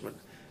enforcement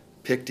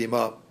picked him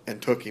up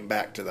and took him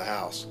back to the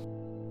house.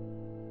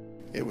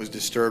 It was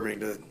disturbing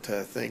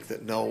to think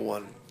that no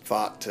one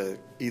thought to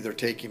either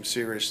take him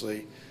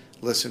seriously,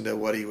 listen to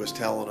what he was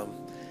telling them,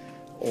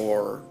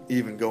 or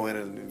even go in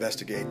and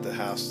investigate the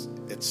house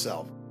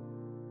itself.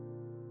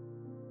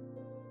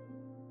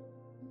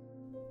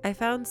 I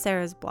found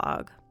Sarah's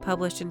blog,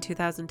 published in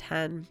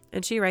 2010,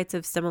 and she writes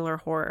of similar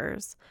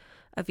horrors,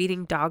 of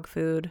eating dog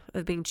food,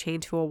 of being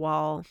chained to a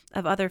wall,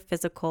 of other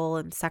physical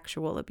and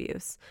sexual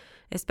abuse,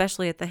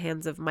 especially at the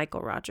hands of Michael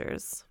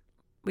Rogers.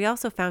 We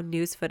also found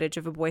news footage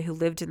of a boy who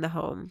lived in the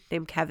home,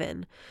 named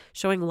Kevin,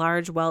 showing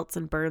large welts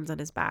and burns on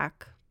his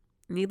back.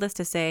 Needless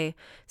to say,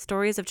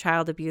 stories of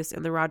child abuse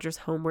in the Rogers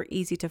home were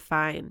easy to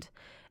find,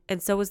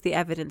 and so was the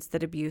evidence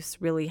that abuse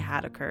really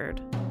had occurred.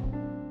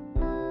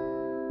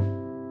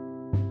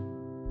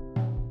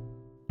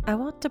 I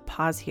want to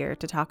pause here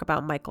to talk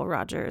about Michael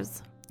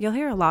Rogers. You'll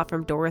hear a lot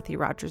from Dorothy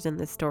Rogers in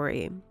this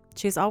story.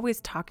 She's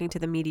always talking to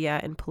the media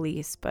and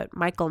police, but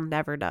Michael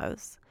never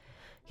does.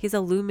 He's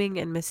a looming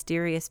and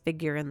mysterious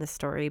figure in this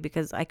story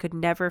because I could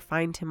never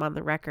find him on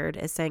the record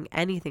as saying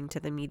anything to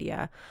the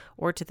media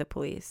or to the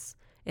police.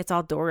 It's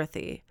all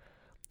Dorothy.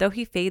 Though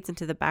he fades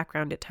into the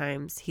background at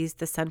times, he's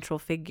the central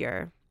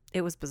figure.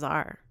 It was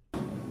bizarre.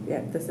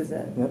 Yeah, this is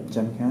it. Yep,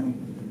 Gem County.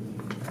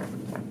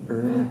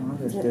 Early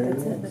August, there it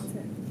is. That's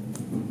it.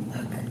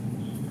 Look.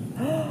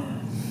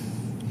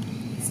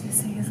 He's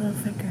missing his little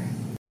finger.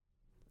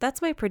 That's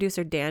my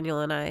producer Daniel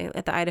and I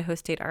at the Idaho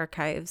State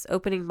Archives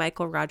opening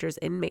Michael Rogers'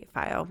 inmate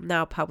file,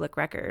 now public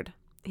record.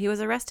 He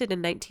was arrested in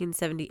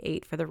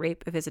 1978 for the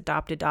rape of his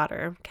adopted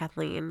daughter,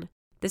 Kathleen.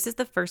 This is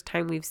the first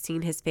time we've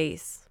seen his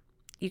face.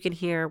 You can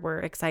hear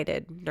we're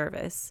excited,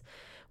 nervous.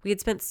 We had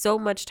spent so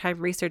much time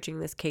researching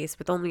this case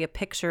with only a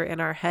picture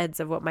in our heads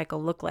of what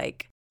Michael looked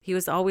like. He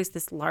was always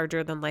this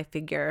larger-than-life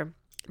figure.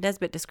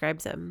 Nesbitt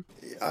describes him.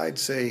 I'd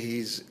say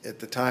he's, at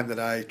the time that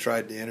I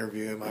tried to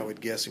interview him, I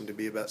would guess him to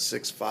be about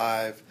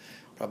 6'5",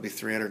 probably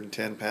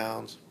 310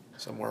 pounds,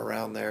 somewhere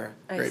around there.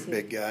 Great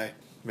big guy.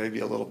 Maybe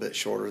a little bit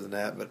shorter than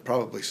that, but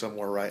probably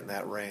somewhere right in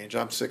that range.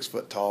 I'm 6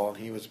 foot tall, and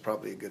he was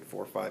probably a good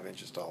 4 or 5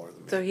 inches taller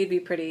than me. So he'd be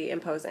pretty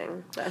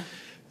imposing.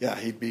 Yeah,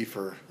 he'd be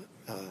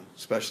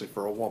especially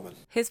for a woman.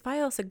 His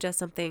file suggests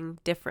something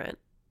different.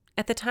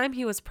 At the time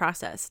he was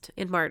processed,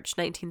 in March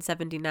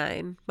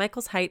 1979,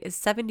 Michael's height is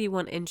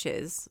 71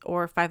 inches,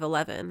 or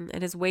 5'11",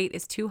 and his weight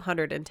is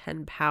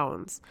 210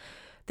 pounds.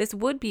 This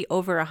would be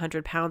over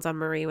 100 pounds on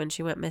Marie when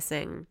she went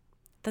missing.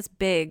 That's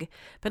big,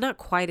 but not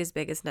quite as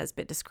big as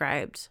Nesbitt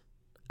described.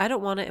 I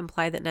don't want to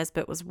imply that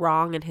Nesbitt was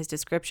wrong in his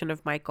description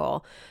of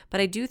Michael, but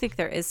I do think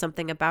there is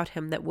something about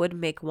him that would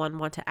make one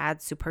want to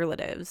add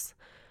superlatives.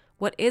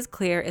 What is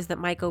clear is that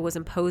Michael was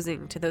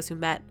imposing to those who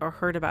met or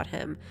heard about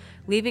him,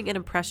 leaving an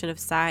impression of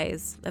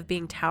size, of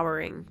being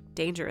towering,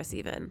 dangerous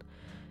even.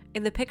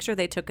 In the picture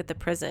they took at the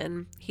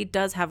prison, he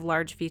does have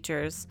large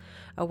features,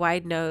 a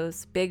wide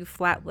nose, big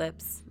flat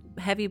lips,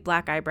 heavy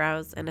black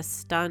eyebrows, and a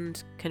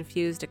stunned,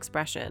 confused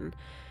expression.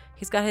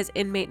 He's got his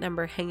inmate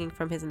number hanging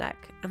from his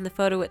neck, and the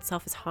photo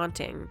itself is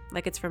haunting,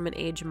 like it's from an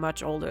age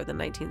much older than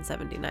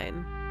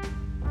 1979.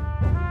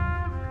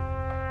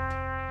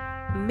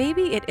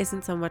 Maybe it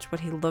isn't so much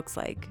what he looks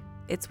like.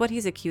 It's what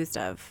he's accused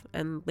of,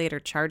 and later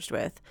charged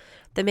with,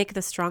 that make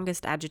the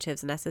strongest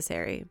adjectives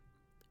necessary.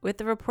 With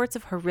the reports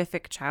of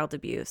horrific child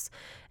abuse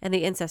and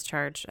the incest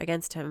charge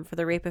against him for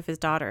the rape of his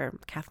daughter,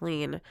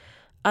 Kathleen,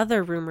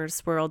 other rumors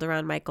swirled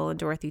around Michael and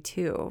Dorothy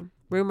too.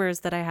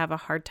 Rumors that I have a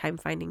hard time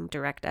finding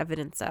direct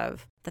evidence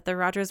of, that the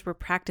Rogers were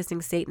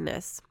practicing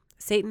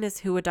Satanists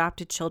who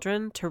adopted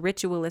children to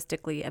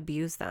ritualistically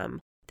abuse them.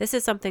 This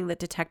is something that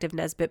Detective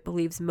Nesbitt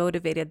believes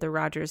motivated the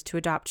Rogers to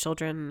adopt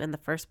children in the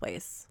first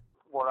place.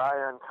 What I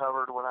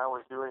uncovered when I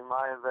was doing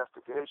my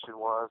investigation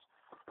was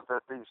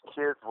that these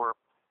kids were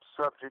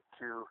subject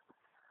to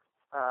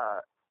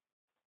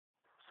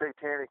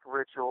satanic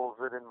rituals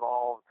that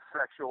involved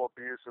sexual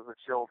abuse of the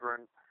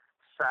children,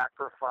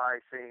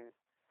 sacrificing,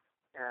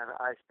 and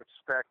I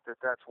suspect that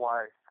that's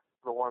why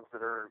the ones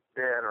that are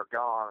dead or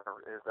gone,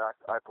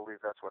 I believe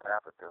that's what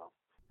happened to them.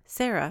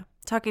 Sarah,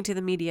 talking to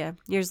the media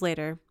years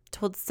later,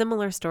 told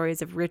similar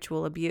stories of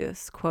ritual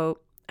abuse.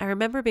 Quote, I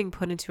remember being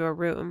put into a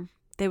room.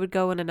 They would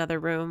go in another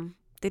room.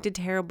 They did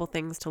terrible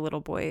things to little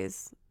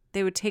boys.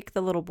 They would take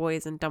the little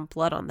boys and dump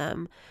blood on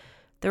them.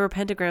 There were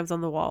pentagrams on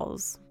the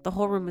walls. The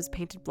whole room was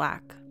painted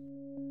black.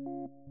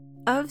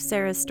 Of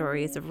Sarah's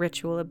stories of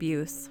ritual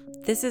abuse,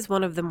 this is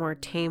one of the more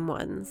tame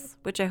ones,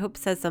 which I hope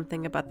says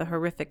something about the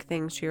horrific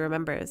things she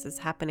remembers as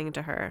happening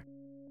to her.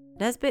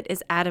 Nesbitt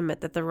is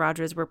adamant that the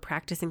Rogers were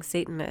practicing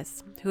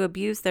Satanists who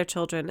abused their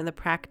children in the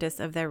practice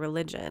of their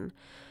religion.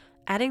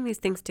 Adding these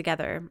things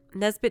together,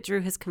 Nesbitt drew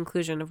his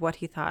conclusion of what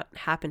he thought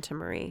happened to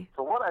Marie.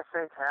 So what I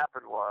think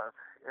happened was,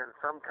 in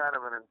some kind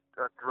of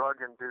a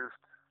drug-induced,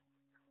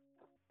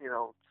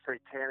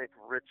 satanic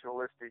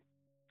ritualistic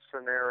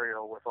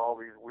scenario with all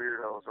these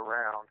weirdos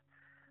around,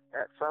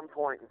 at some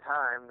point in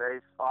time, they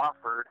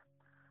offered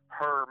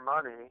her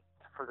money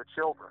for the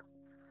children.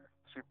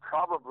 She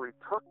probably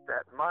took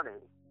that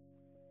money,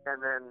 and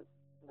then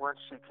once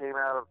she came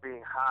out of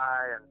being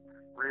high and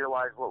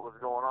realized what was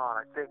going on,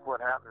 I think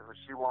what happened was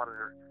she wanted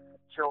her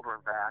children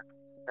back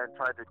and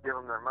tried to give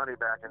them their money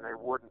back, and they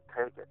wouldn't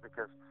take it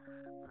because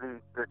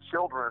the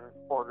children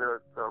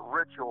or the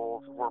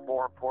rituals were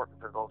more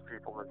important to those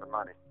people than the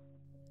money.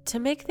 To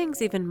make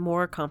things even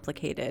more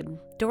complicated,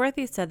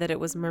 Dorothy said that it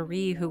was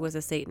Marie who was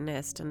a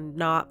Satanist and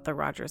not the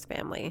Rogers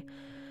family.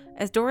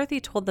 As Dorothy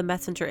told the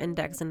Messenger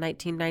Index in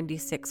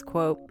 1996,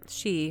 quote,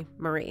 she,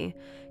 Marie,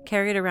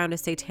 carried around a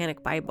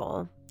satanic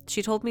Bible.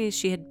 She told me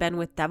she had been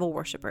with devil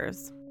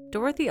worshippers.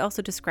 Dorothy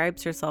also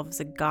describes herself as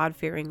a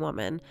God-fearing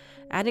woman,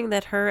 adding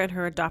that her and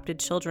her adopted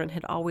children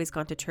had always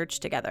gone to church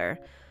together.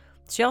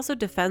 She also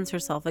defends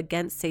herself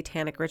against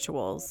satanic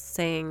rituals,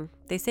 saying,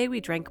 they say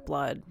we drank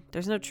blood.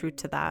 There's no truth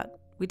to that.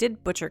 We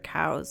did butcher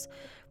cows.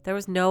 There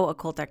was no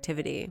occult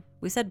activity.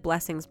 We said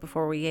blessings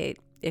before we ate,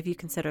 if you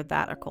consider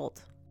that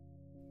occult.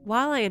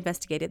 While I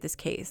investigated this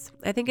case,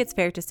 I think it's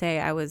fair to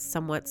say I was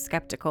somewhat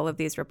skeptical of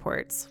these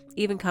reports,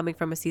 even coming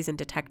from a seasoned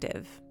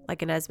detective,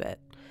 like Nesbitt.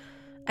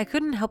 I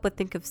couldn't help but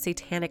think of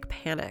satanic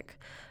panic,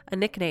 a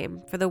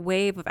nickname for the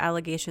wave of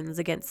allegations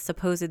against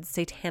supposed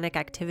satanic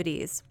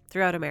activities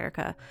throughout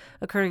America,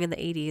 occurring in the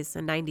 80s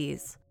and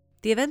 90s.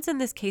 The events in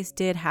this case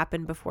did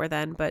happen before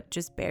then, but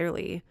just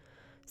barely.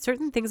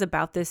 Certain things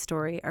about this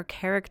story are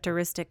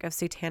characteristic of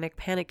satanic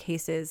panic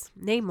cases,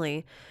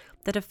 namely,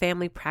 that a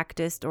family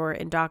practiced or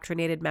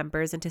indoctrinated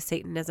members into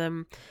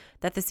Satanism,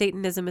 that the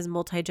Satanism is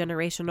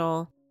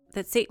multi-generational,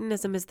 that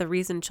Satanism is the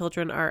reason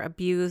children are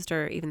abused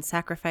or even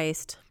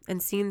sacrificed,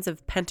 and scenes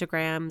of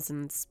pentagrams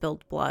and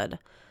spilled blood.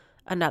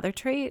 Another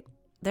trait,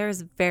 there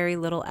is very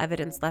little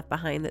evidence left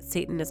behind that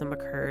Satanism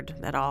occurred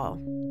at all.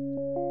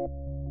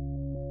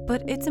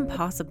 But it's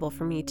impossible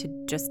for me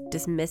to just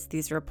dismiss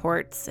these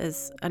reports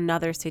as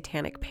another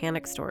satanic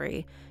panic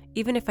story,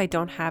 even if I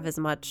don't have as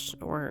much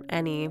or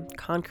any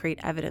concrete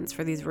evidence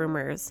for these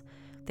rumors.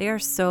 They are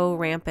so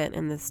rampant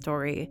in this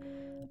story.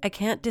 I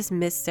can't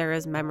dismiss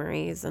Sarah's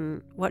memories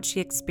and what she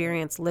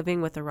experienced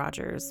living with the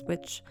Rogers,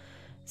 which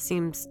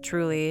seems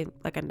truly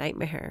like a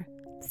nightmare.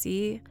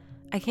 See,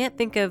 I can't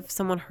think of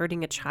someone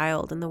hurting a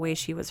child in the way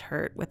she was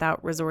hurt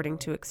without resorting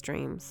to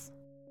extremes.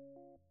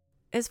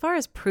 As far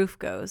as proof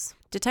goes,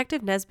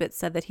 Detective Nesbitt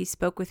said that he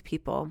spoke with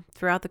people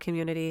throughout the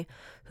community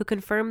who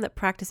confirmed that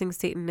practicing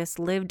Satanists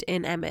lived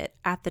in Emmett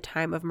at the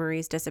time of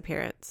Marie's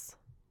disappearance.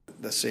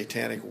 The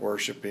satanic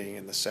worshiping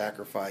and the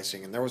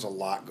sacrificing, and there was a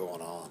lot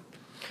going on.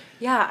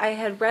 Yeah, I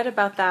had read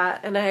about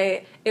that, and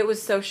it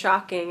was so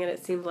shocking, and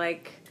it seemed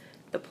like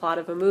the plot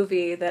of a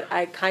movie that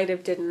I kind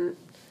of didn't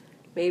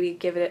maybe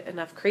give it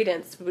enough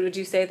credence. Would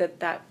you say that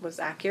that was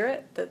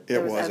accurate? That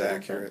there was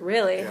evidence accurate.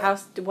 Really? Yeah.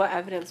 What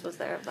evidence was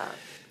there of that?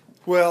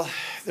 Well,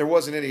 there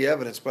wasn't any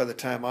evidence by the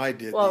time I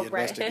did the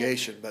Right.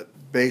 investigation, but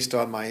based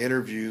on my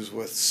interviews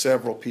with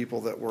several people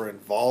that were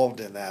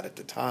involved in that at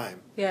the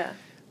time, Yeah.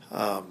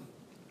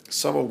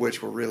 some of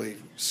which were really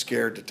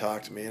scared to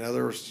talk to me, and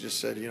others just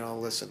said,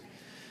 listen,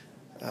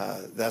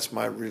 that's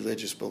my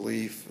religious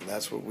belief, and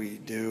that's what we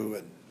do,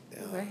 and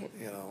Right.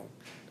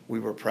 we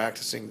were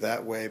practicing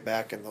that way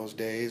back in those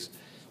days.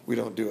 We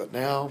don't do it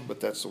now, but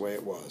that's the way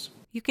it was.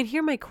 You can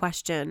hear my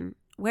question.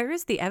 Where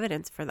is the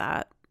evidence for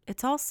that?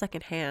 It's all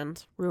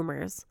secondhand,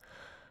 rumors.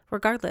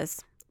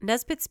 Regardless,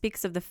 Nesbitt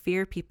speaks of the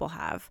fear people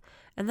have,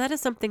 and that is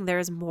something there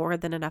is more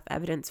than enough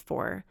evidence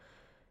for.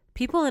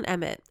 People in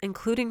Emmett,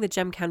 including the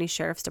Gem County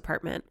Sheriff's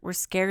Department, were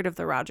scared of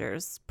the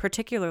Rogers,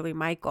 particularly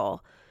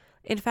Michael.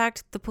 In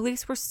fact, the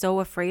police were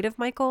so afraid of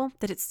Michael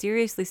that it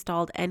seriously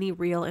stalled any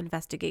real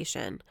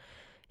investigation.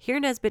 Here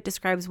Nesbitt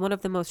describes one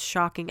of the most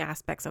shocking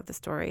aspects of the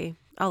story.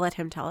 I'll let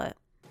him tell it.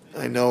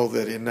 I know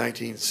that in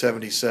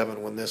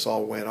 1977, when this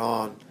all went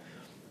on,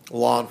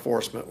 law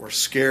enforcement were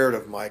scared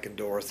of Mike and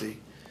Dorothy.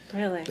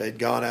 Really? They'd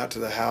gone out to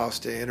the house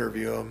to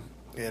interview him,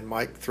 and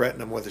Mike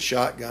threatened them with a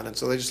shotgun, and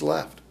so they just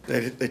left.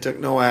 They took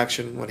no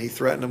action. When he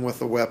threatened them with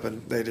the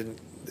weapon, they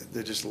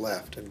just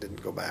left and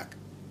didn't go back.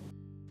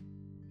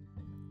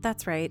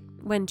 That's right.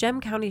 When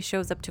Gem County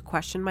shows up to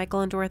question Michael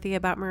and Dorothy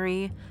about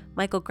Marie,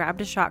 Michael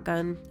grabbed a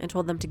shotgun and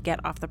told them to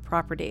get off the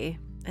property.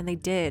 And they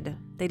did.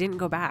 They didn't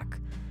go back.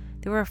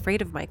 They were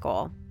afraid of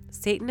Michael.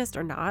 Satanist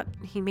or not,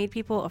 he made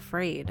people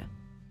afraid.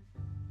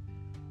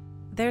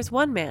 There's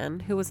one man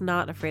who was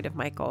not afraid of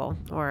Michael,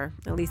 or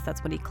at least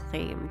that's what he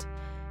claimed.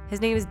 His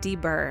name is Dee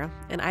Burr,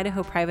 an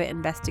Idaho private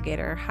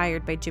investigator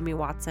hired by Jimmy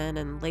Watson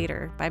and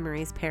later by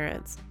Marie's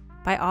parents.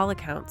 By all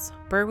accounts,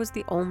 Burr was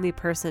the only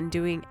person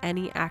doing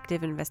any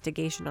active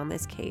investigation on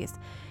this case,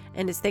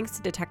 and it's thanks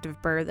to Detective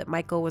Burr that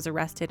Michael was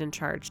arrested and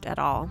charged at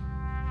all.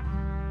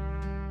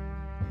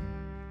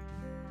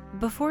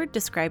 Before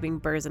describing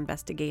Burr's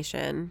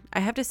investigation, I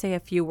have to say a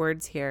few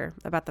words here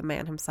about the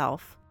man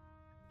himself.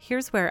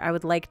 Here's where I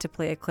would like to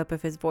play a clip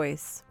of his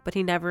voice, but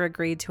he never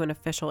agreed to an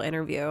official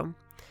interview.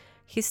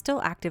 He's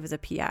still active as a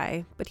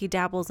PI, but he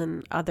dabbles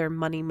in other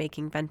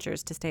money-making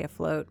ventures to stay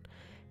afloat.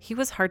 He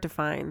was hard to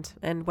find,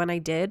 and when I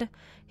did,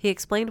 he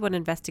explained what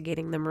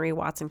investigating the Marie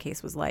Watson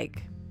case was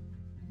like.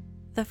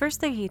 The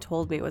first thing he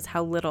told me was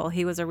how little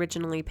he was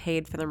originally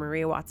paid for the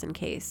Marie Watson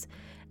case,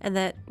 and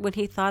that when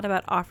he thought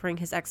about offering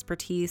his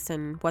expertise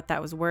and what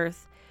that was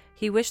worth,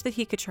 he wished that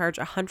he could charge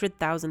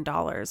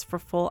 $100,000 for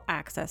full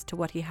access to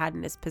what he had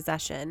in his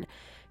possession,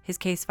 his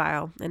case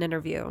file, and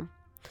interview.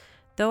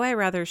 Though I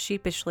rather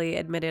sheepishly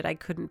admitted I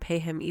couldn't pay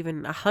him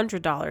even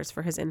 $100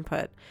 for his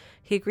input,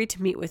 he agreed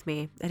to meet with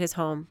me at his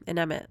home in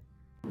Emmett.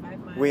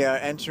 We are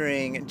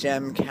entering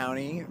Gem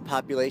County,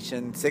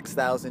 population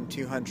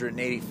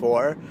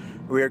 6,284.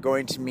 We are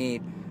going to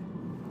meet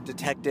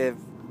Detective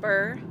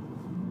Burr.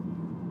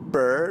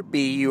 Burr,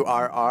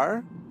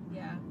 B-U-R-R.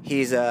 Yeah.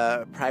 He's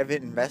a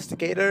private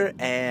investigator,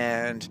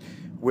 and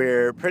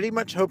we're pretty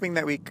much hoping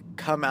that we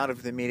come out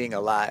of the meeting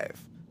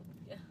alive.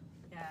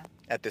 Yeah.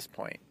 At this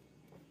point.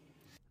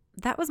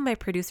 That was my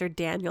producer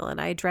Daniel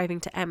and I driving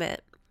to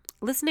Emmett.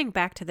 Listening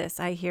back to this,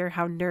 I hear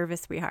how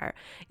nervous we are,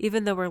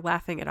 even though we're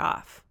laughing it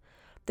off.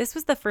 This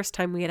was the first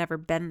time we had ever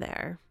been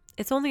there.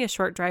 It's only a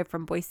short drive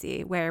from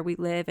Boise, where we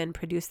live and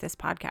produce this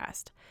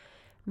podcast.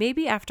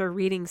 Maybe after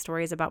reading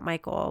stories about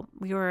Michael,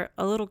 we were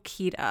a little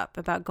keyed up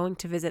about going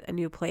to visit a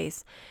new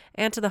place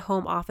and to the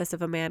home office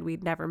of a man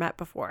we'd never met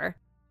before.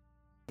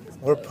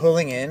 We're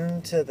pulling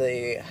into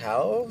the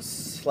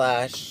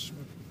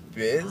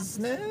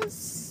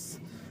house/business.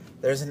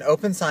 There's an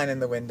open sign in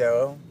the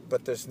window,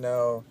 but there's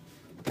no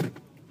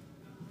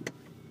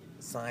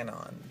sign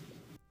on.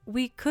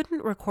 We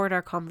couldn't record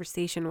our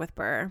conversation with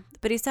Burr,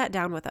 but he sat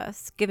down with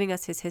us, giving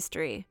us his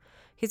history.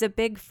 He's a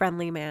big,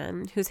 friendly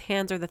man whose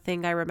hands are the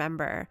thing I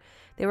remember.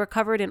 They were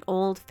covered in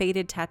old,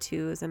 faded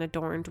tattoos and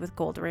adorned with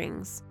gold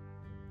rings.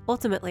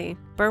 Ultimately,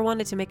 Burr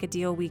wanted to make a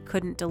deal we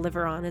couldn't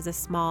deliver on as a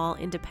small,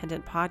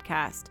 independent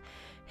podcast.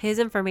 His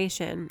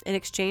information in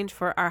exchange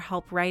for our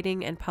help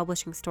writing and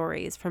publishing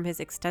stories from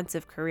his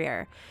extensive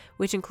career,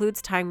 which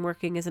includes time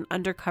working as an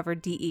undercover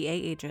DEA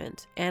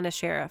agent and a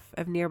sheriff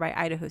of nearby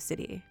Idaho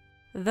City.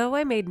 Though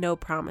I made no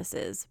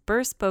promises,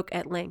 Burr spoke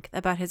at length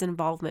about his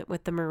involvement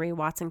with the Marie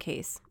Watson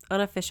case,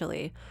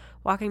 unofficially,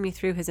 walking me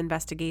through his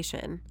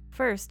investigation.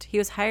 First, he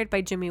was hired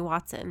by Jimmy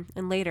Watson,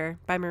 and later,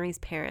 by Marie's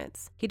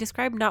parents. He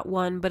described not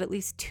one, but at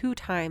least 2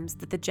 times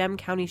that the Gem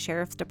County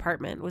Sheriff's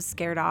Department was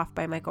scared off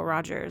by Michael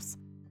Rogers.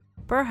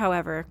 Burr,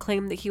 however,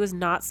 claimed that he was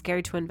not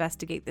scared to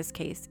investigate this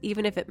case,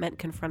 even if it meant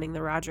confronting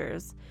the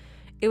Rogers.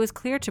 It was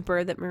clear to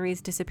Burr that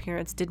Marie's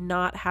disappearance did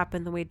not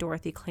happen the way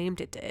Dorothy claimed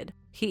it did.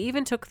 He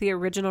even took the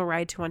original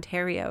ride to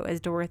Ontario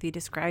as Dorothy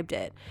described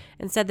it,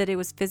 and said that it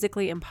was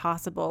physically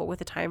impossible with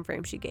the time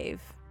frame she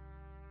gave.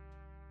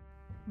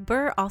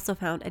 Burr also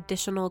found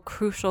additional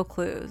crucial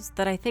clues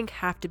that I think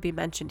have to be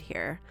mentioned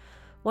here.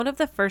 One of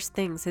the first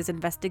things his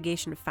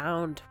investigation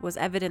found was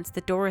evidence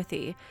that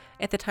Dorothy,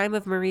 at the time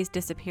of Marie's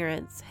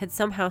disappearance, had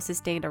somehow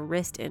sustained a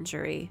wrist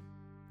injury.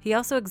 He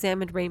also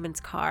examined Raymond's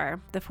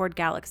car, the Ford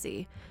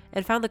Galaxy,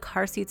 and found the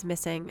car seats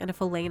missing and a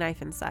fillet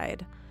knife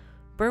inside.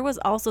 Burr was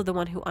also the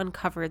one who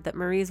uncovered that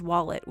Marie's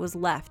wallet was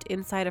left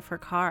inside of her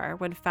car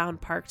when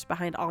found parked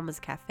behind Alma's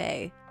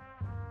Cafe.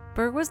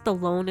 Burr was the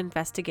lone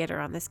investigator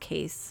on this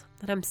case,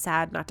 and I'm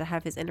sad not to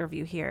have his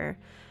interview here.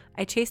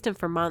 I chased him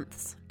for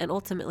months, and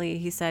ultimately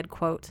he said,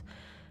 quote,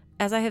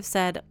 "As I have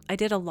said, I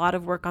did a lot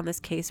of work on this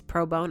case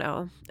pro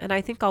bono, and I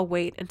think I'll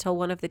wait until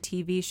one of the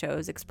TV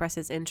shows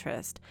expresses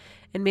interest,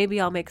 and maybe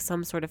I'll make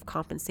some sort of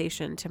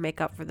compensation to make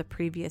up for the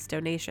previous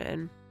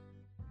donation."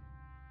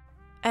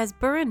 As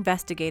Burr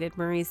investigated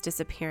Marie's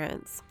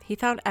disappearance, he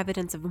found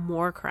evidence of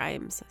more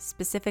crimes,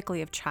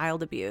 specifically of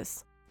child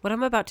abuse. What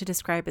I'm about to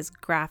describe is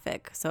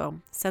graphic,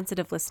 so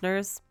sensitive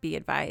listeners, be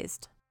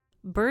advised.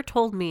 Burr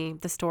told me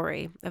the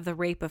story of the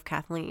rape of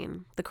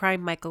Kathleen, the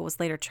crime Michael was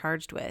later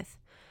charged with.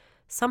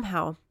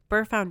 Somehow,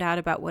 Burr found out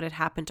about what had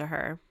happened to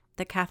her,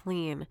 that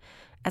Kathleen,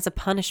 as a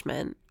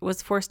punishment,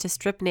 was forced to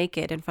strip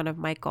naked in front of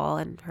Michael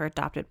and her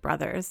adopted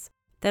brothers.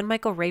 Then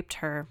Michael raped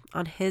her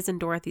on his and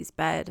Dorothy's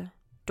bed.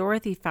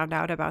 Dorothy found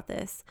out about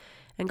this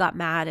and got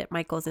mad at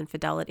Michael's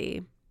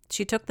infidelity.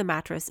 She took the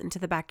mattress into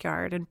the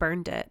backyard and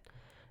burned it.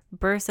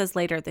 Burr says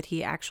later that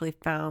he actually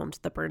found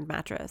the burned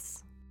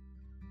mattress.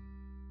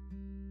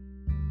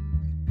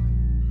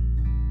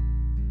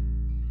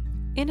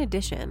 In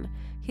addition,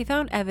 he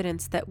found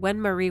evidence that when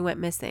Marie went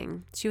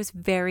missing, she was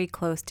very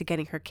close to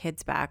getting her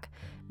kids back,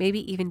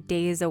 maybe even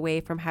days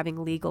away from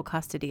having legal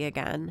custody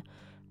again.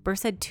 Burr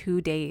said 2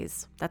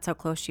 days. That's how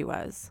close she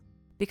was.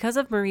 Because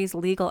of Marie's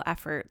legal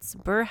efforts,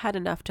 Burr had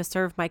enough to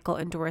serve Michael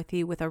and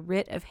Dorothy with a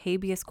writ of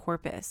habeas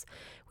corpus,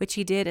 which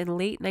he did in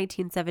late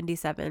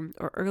 1977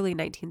 or early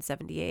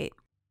 1978.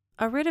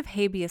 A writ of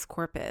habeas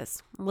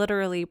corpus,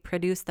 literally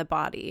produce the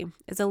body,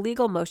 is a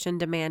legal motion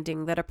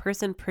demanding that a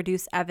person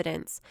produce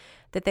evidence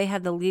that they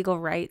had the legal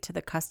right to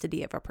the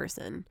custody of a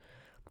person.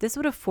 This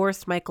would have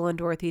forced Michael and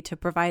Dorothy to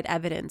provide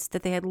evidence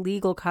that they had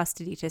legal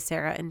custody to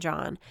Sarah and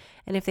John,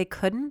 and if they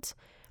couldn't,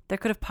 there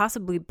could have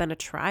possibly been a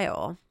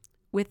trial.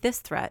 With this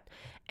threat,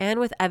 and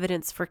with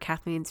evidence for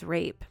Kathleen's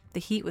rape, the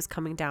heat was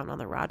coming down on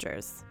the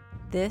Rogers.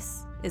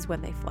 This is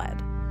when they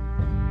fled.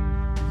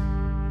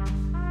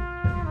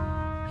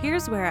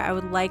 Here's where I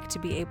would like to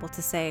be able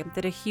to say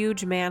that a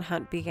huge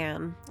manhunt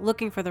began,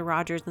 looking for the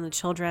Rogers and the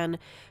children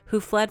who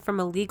fled from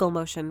a legal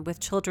motion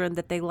with children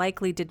that they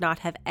likely did not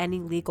have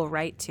any legal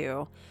right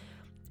to.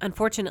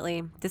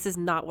 Unfortunately, this is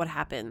not what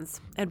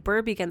happens, and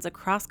Burr begins a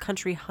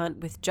cross-country hunt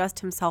with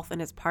just himself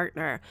and his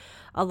partner,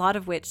 a lot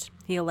of which,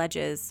 he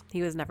alleges,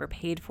 he was never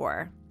paid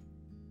for.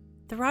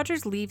 The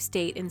Rogers leave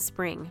state in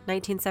spring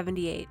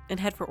 1978 and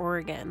head for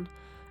Oregon.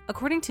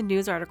 According to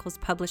news articles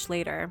published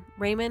later,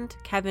 Raymond,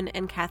 Kevin,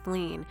 and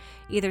Kathleen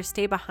either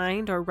stay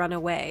behind or run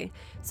away,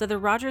 so the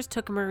Rogers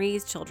took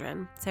Marie's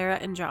children, Sarah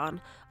and John,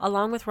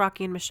 along with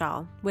Rocky and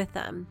Michelle, with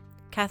them.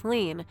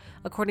 Kathleen,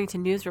 according to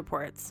news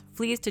reports,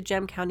 flees to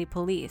Gem County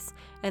Police,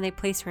 and they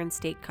place her in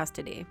state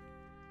custody.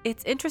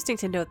 It's interesting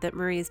to note that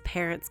Marie's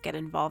parents get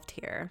involved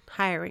here,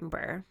 hiring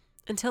Burr.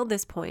 Until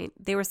this point,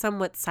 they were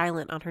somewhat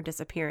silent on her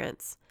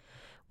disappearance.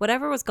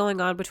 Whatever was going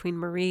on between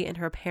Marie and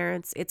her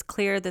parents, it's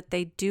clear that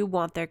they do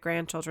want their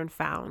grandchildren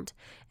found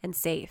and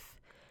safe.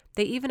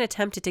 They even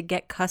attempted to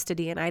get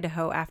custody in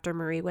Idaho after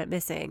Marie went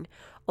missing,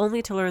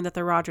 only to learn that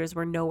the Rogers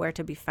were nowhere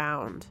to be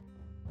found.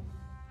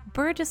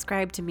 Burr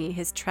described to me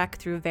his trek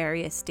through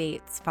various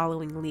states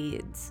following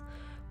leads.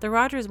 The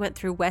Rogers went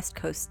through West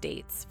Coast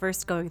states,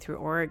 first going through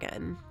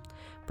Oregon.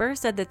 Burr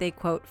said that they,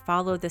 quote,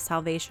 followed the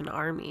Salvation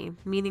Army,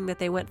 meaning that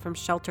they went from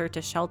shelter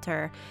to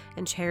shelter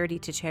and charity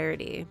to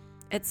charity.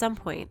 At some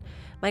point,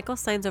 Michael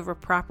signs over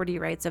property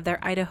rights of their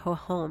Idaho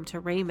home to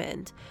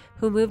Raymond,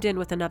 who moved in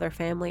with another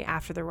family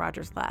after the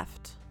Rogers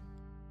left.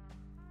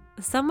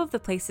 Some of the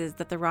places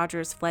that the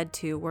Rogers fled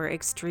to were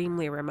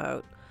extremely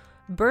remote.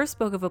 Burr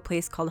spoke of a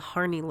place called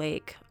Harney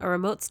Lake, a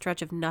remote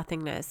stretch of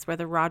nothingness where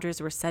the Rogers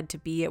were said to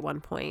be at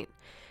one point.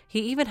 He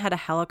even had a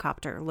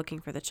helicopter looking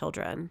for the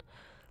children.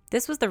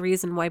 This was the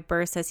reason why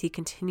Burr says he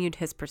continued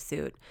his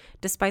pursuit,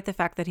 despite the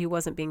fact that he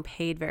wasn't being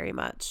paid very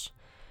much.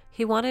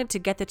 He wanted to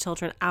get the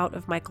children out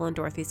of Michael and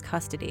Dorothy's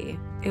custody.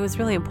 It was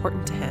really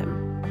important to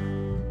him.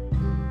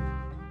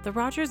 The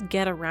Rogers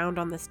get around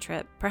on this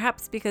trip,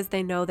 perhaps because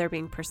they know they're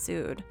being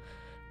pursued.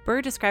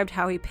 Burr described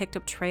how he picked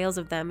up trails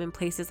of them in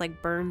places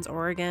like Burns,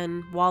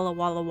 Oregon, Walla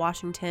Walla,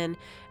 Washington,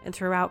 and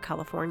throughout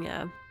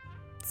California.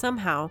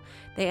 Somehow,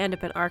 they end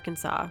up in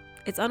Arkansas.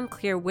 It's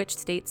unclear which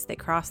states they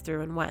crossed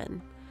through and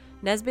when.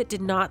 Nesbitt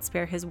did not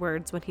spare his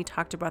words when he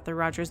talked about the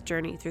Rogers'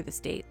 journey through the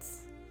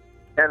states.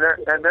 And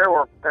there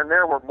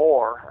were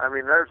more. I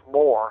mean, there's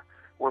more.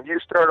 When you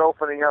start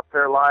opening up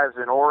their lives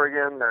in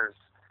Oregon, there's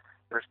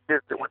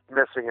kids that went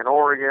missing in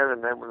Oregon,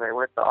 and then when they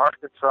went to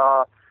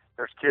Arkansas,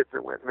 there's kids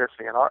that went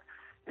missing in Arkansas.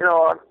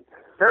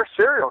 They're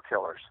serial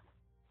killers,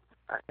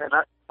 and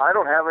I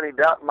don't have any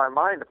doubt in my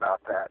mind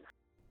about that.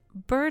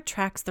 Burr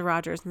tracks the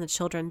Rogers and the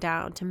children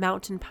down to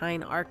Mountain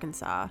Pine,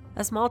 Arkansas,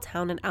 a small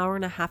town an hour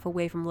and a half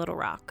away from Little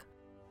Rock.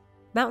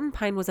 Mountain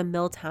Pine was a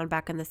mill town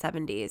back in the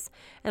 70s,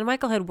 and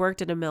Michael had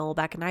worked at a mill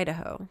back in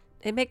Idaho.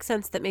 It makes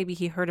sense that maybe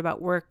he heard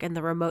about work in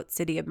the remote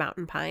city of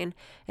Mountain Pine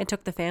and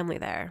took the family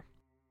there.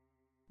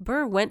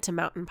 Burr went to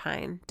Mountain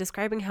Pine,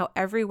 describing how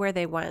everywhere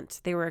they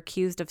went, they were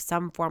accused of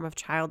some form of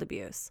child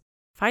abuse.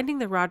 Finding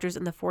the Rogers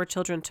and the 4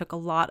 children took a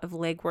lot of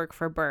legwork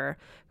for Burr,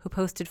 who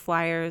posted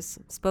flyers,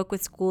 spoke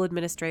with school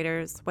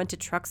administrators, went to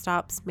truck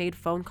stops, made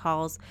phone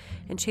calls,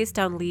 and chased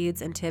down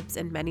leads and tips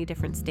in many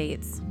different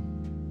states.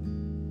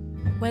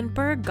 When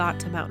Burr got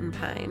to Mountain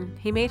Pine,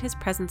 he made his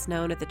presence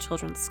known at the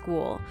children's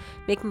school,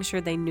 making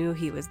sure they knew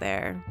he was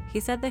there. He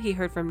said that he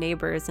heard from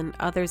neighbors and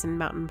others in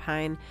Mountain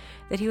Pine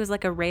that he was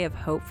like a ray of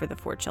hope for the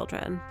 4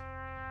 children.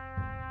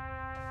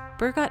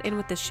 Burr got in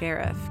with the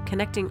sheriff,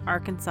 connecting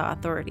Arkansas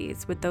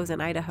authorities with those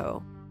in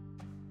Idaho.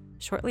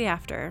 Shortly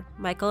after,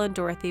 Michael and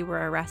Dorothy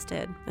were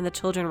arrested, and the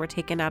children were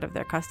taken out of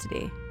their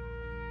custody.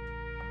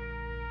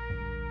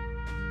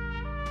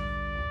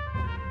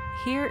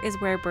 Here is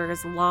where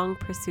Burr's long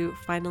pursuit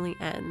finally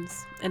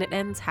ends, and it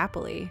ends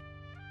happily.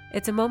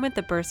 It's a moment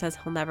that Burr says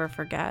he'll never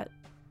forget.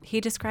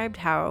 He described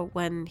how,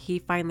 when he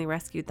finally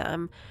rescued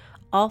them,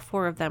 all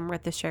 4 of them were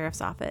at the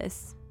sheriff's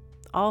office.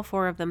 All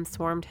 4 of them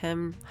swarmed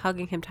him,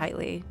 hugging him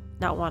tightly,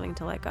 not wanting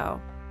to let go.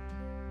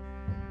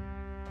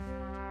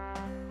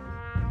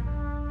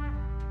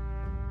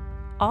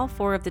 All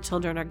 4 of the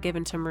children are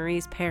given to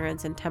Marie's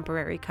parents in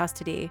temporary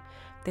custody.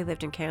 They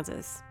lived in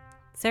Kansas.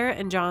 Sarah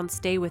and John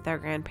stay with their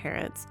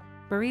grandparents.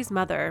 Marie's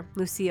mother,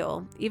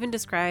 Lucille, even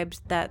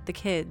described that the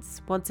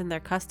kids, once in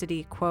their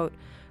custody, quote,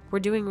 "were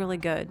doing really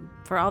good.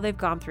 For all they've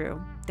gone through,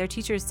 their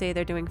teachers say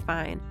they're doing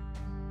fine."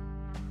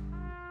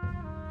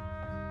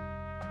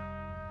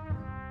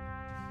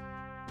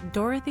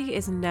 Dorothy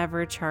is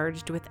never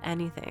charged with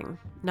anything.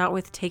 Not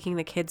with taking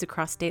the kids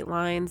across state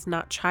lines,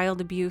 not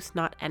child abuse,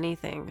 not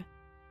anything.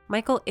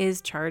 Michael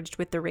is charged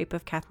with the rape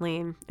of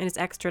Kathleen and is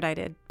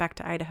extradited back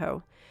to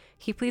Idaho.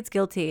 He pleads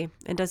guilty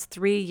and does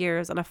 3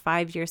 years on a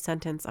 5-year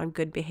sentence on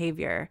good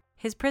behavior.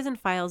 His prison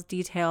files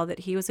detail that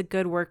he was a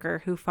good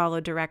worker who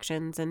followed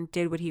directions and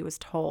did what he was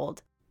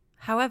told.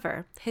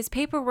 However, his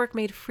paperwork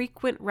made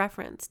frequent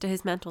reference to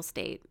his mental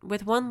state,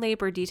 with one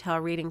labor detail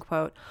reading,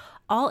 quote,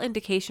 "All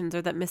indications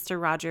are that Mr.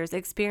 Rogers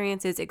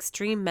experiences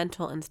extreme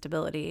mental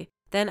instability,"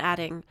 then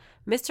adding,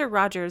 "Mr.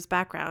 Rogers'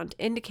 background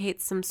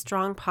indicates some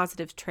strong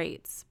positive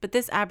traits, but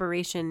this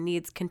aberration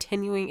needs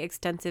continuing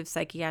extensive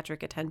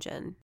psychiatric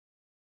attention."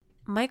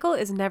 Michael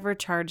is never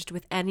charged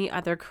with any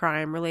other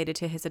crime related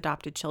to his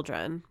adopted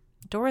children.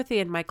 Dorothy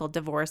and Michael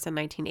divorced in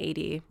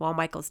 1980 while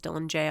Michael's still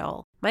in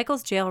jail.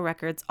 Michael's jail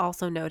records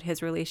also note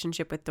his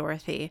relationship with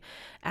Dorothy,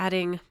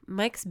 adding,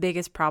 "Mike's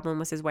biggest problem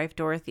was his wife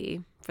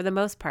Dorothy. For the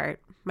most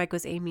part, Mike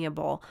was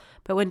amiable,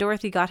 but when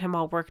Dorothy got him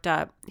all worked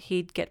up,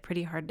 he'd get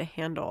pretty hard to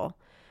handle.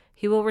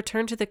 He will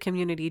return to the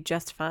community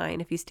just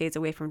fine if he stays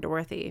away from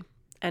Dorothy."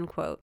 End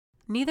quote.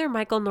 Neither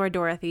Michael nor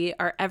Dorothy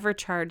are ever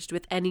charged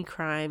with any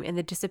crime in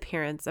the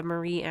disappearance of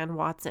Marie Ann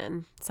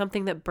Watson,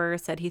 something that Burr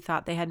said he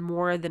thought they had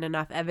more than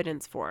enough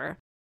evidence for.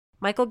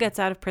 Michael gets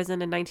out of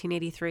prison in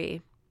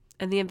 1983,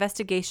 and the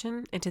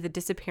investigation into the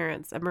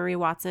disappearance of Marie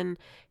Watson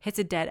hits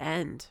a dead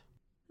end.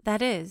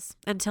 That is,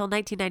 until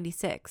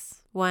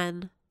 1996,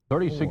 when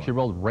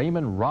 36-year-old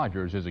Raymond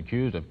Rogers is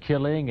accused of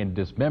killing and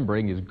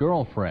dismembering his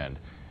girlfriend.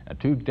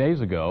 2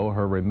 days ago,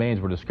 her remains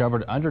were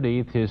discovered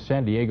underneath his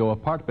San Diego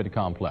apartment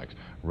complex.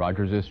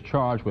 Rogers is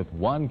charged with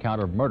 1 count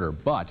of murder,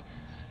 but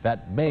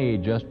that may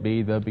just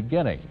be the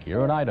beginning.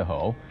 Here in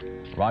Idaho,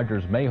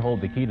 Rogers may hold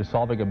the key to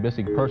solving a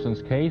missing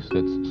persons case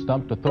that's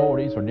stumped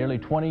authorities for nearly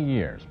 20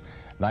 years.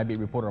 NIBE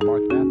reporter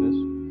Mark Mathis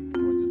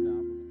joins us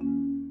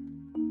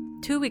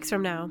now. 2 weeks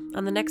from now,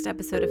 on the next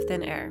episode of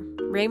Thin Air,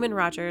 Raymond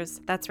Rogers,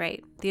 that's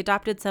right, the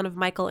adopted son of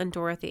Michael and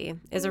Dorothy,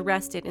 is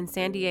arrested in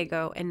San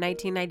Diego in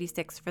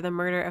 1996 for the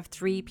murder of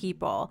 3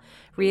 people,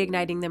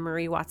 reigniting the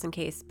Marie Watson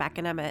case back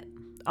in Emmett.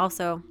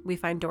 Also, we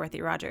find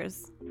Dorothy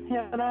Rogers.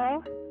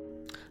 Hello?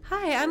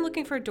 Hi, I'm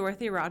looking for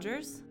Dorothy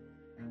Rogers.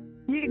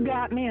 You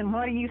got me, and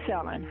what are you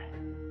selling?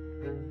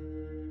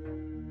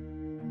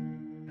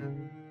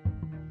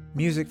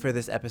 Music for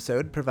this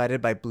episode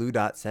provided by Blue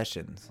Dot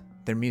Sessions.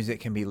 Their music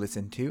can be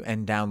listened to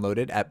and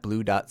downloaded at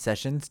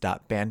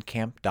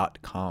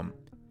bluedotsessions.bandcamp.com.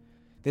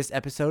 This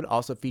episode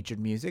also featured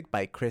music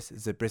by Chris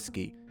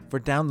Zabriskie. For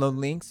download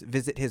links,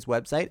 visit his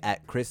website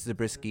at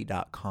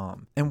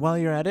chriszabriskie.com. And while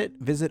you're at it,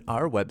 visit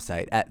our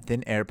website at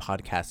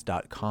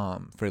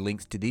thinairpodcast.com for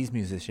links to these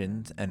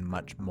musicians and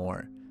much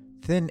more.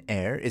 Thin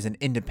Air is an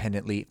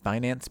independently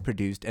financed,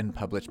 produced, and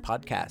published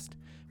podcast.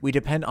 We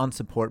depend on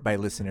support by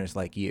listeners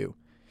like you.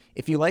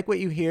 If you like what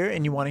you hear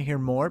and you want to hear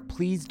more,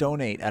 please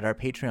donate at our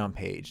Patreon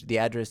page. The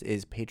address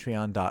is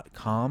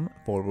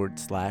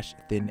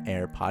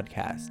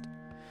patreon.com/thinairpodcast.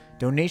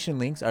 Donation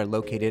links are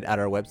located at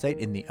our website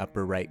in the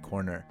upper right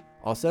corner.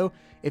 Also,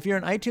 if you're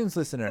an iTunes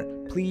listener,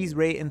 please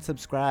rate and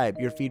subscribe.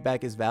 Your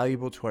feedback is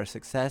valuable to our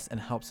success and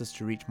helps us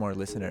to reach more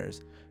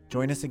listeners.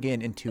 Join us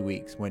again in 2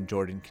 weeks when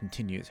Jordan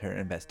continues her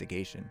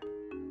investigation.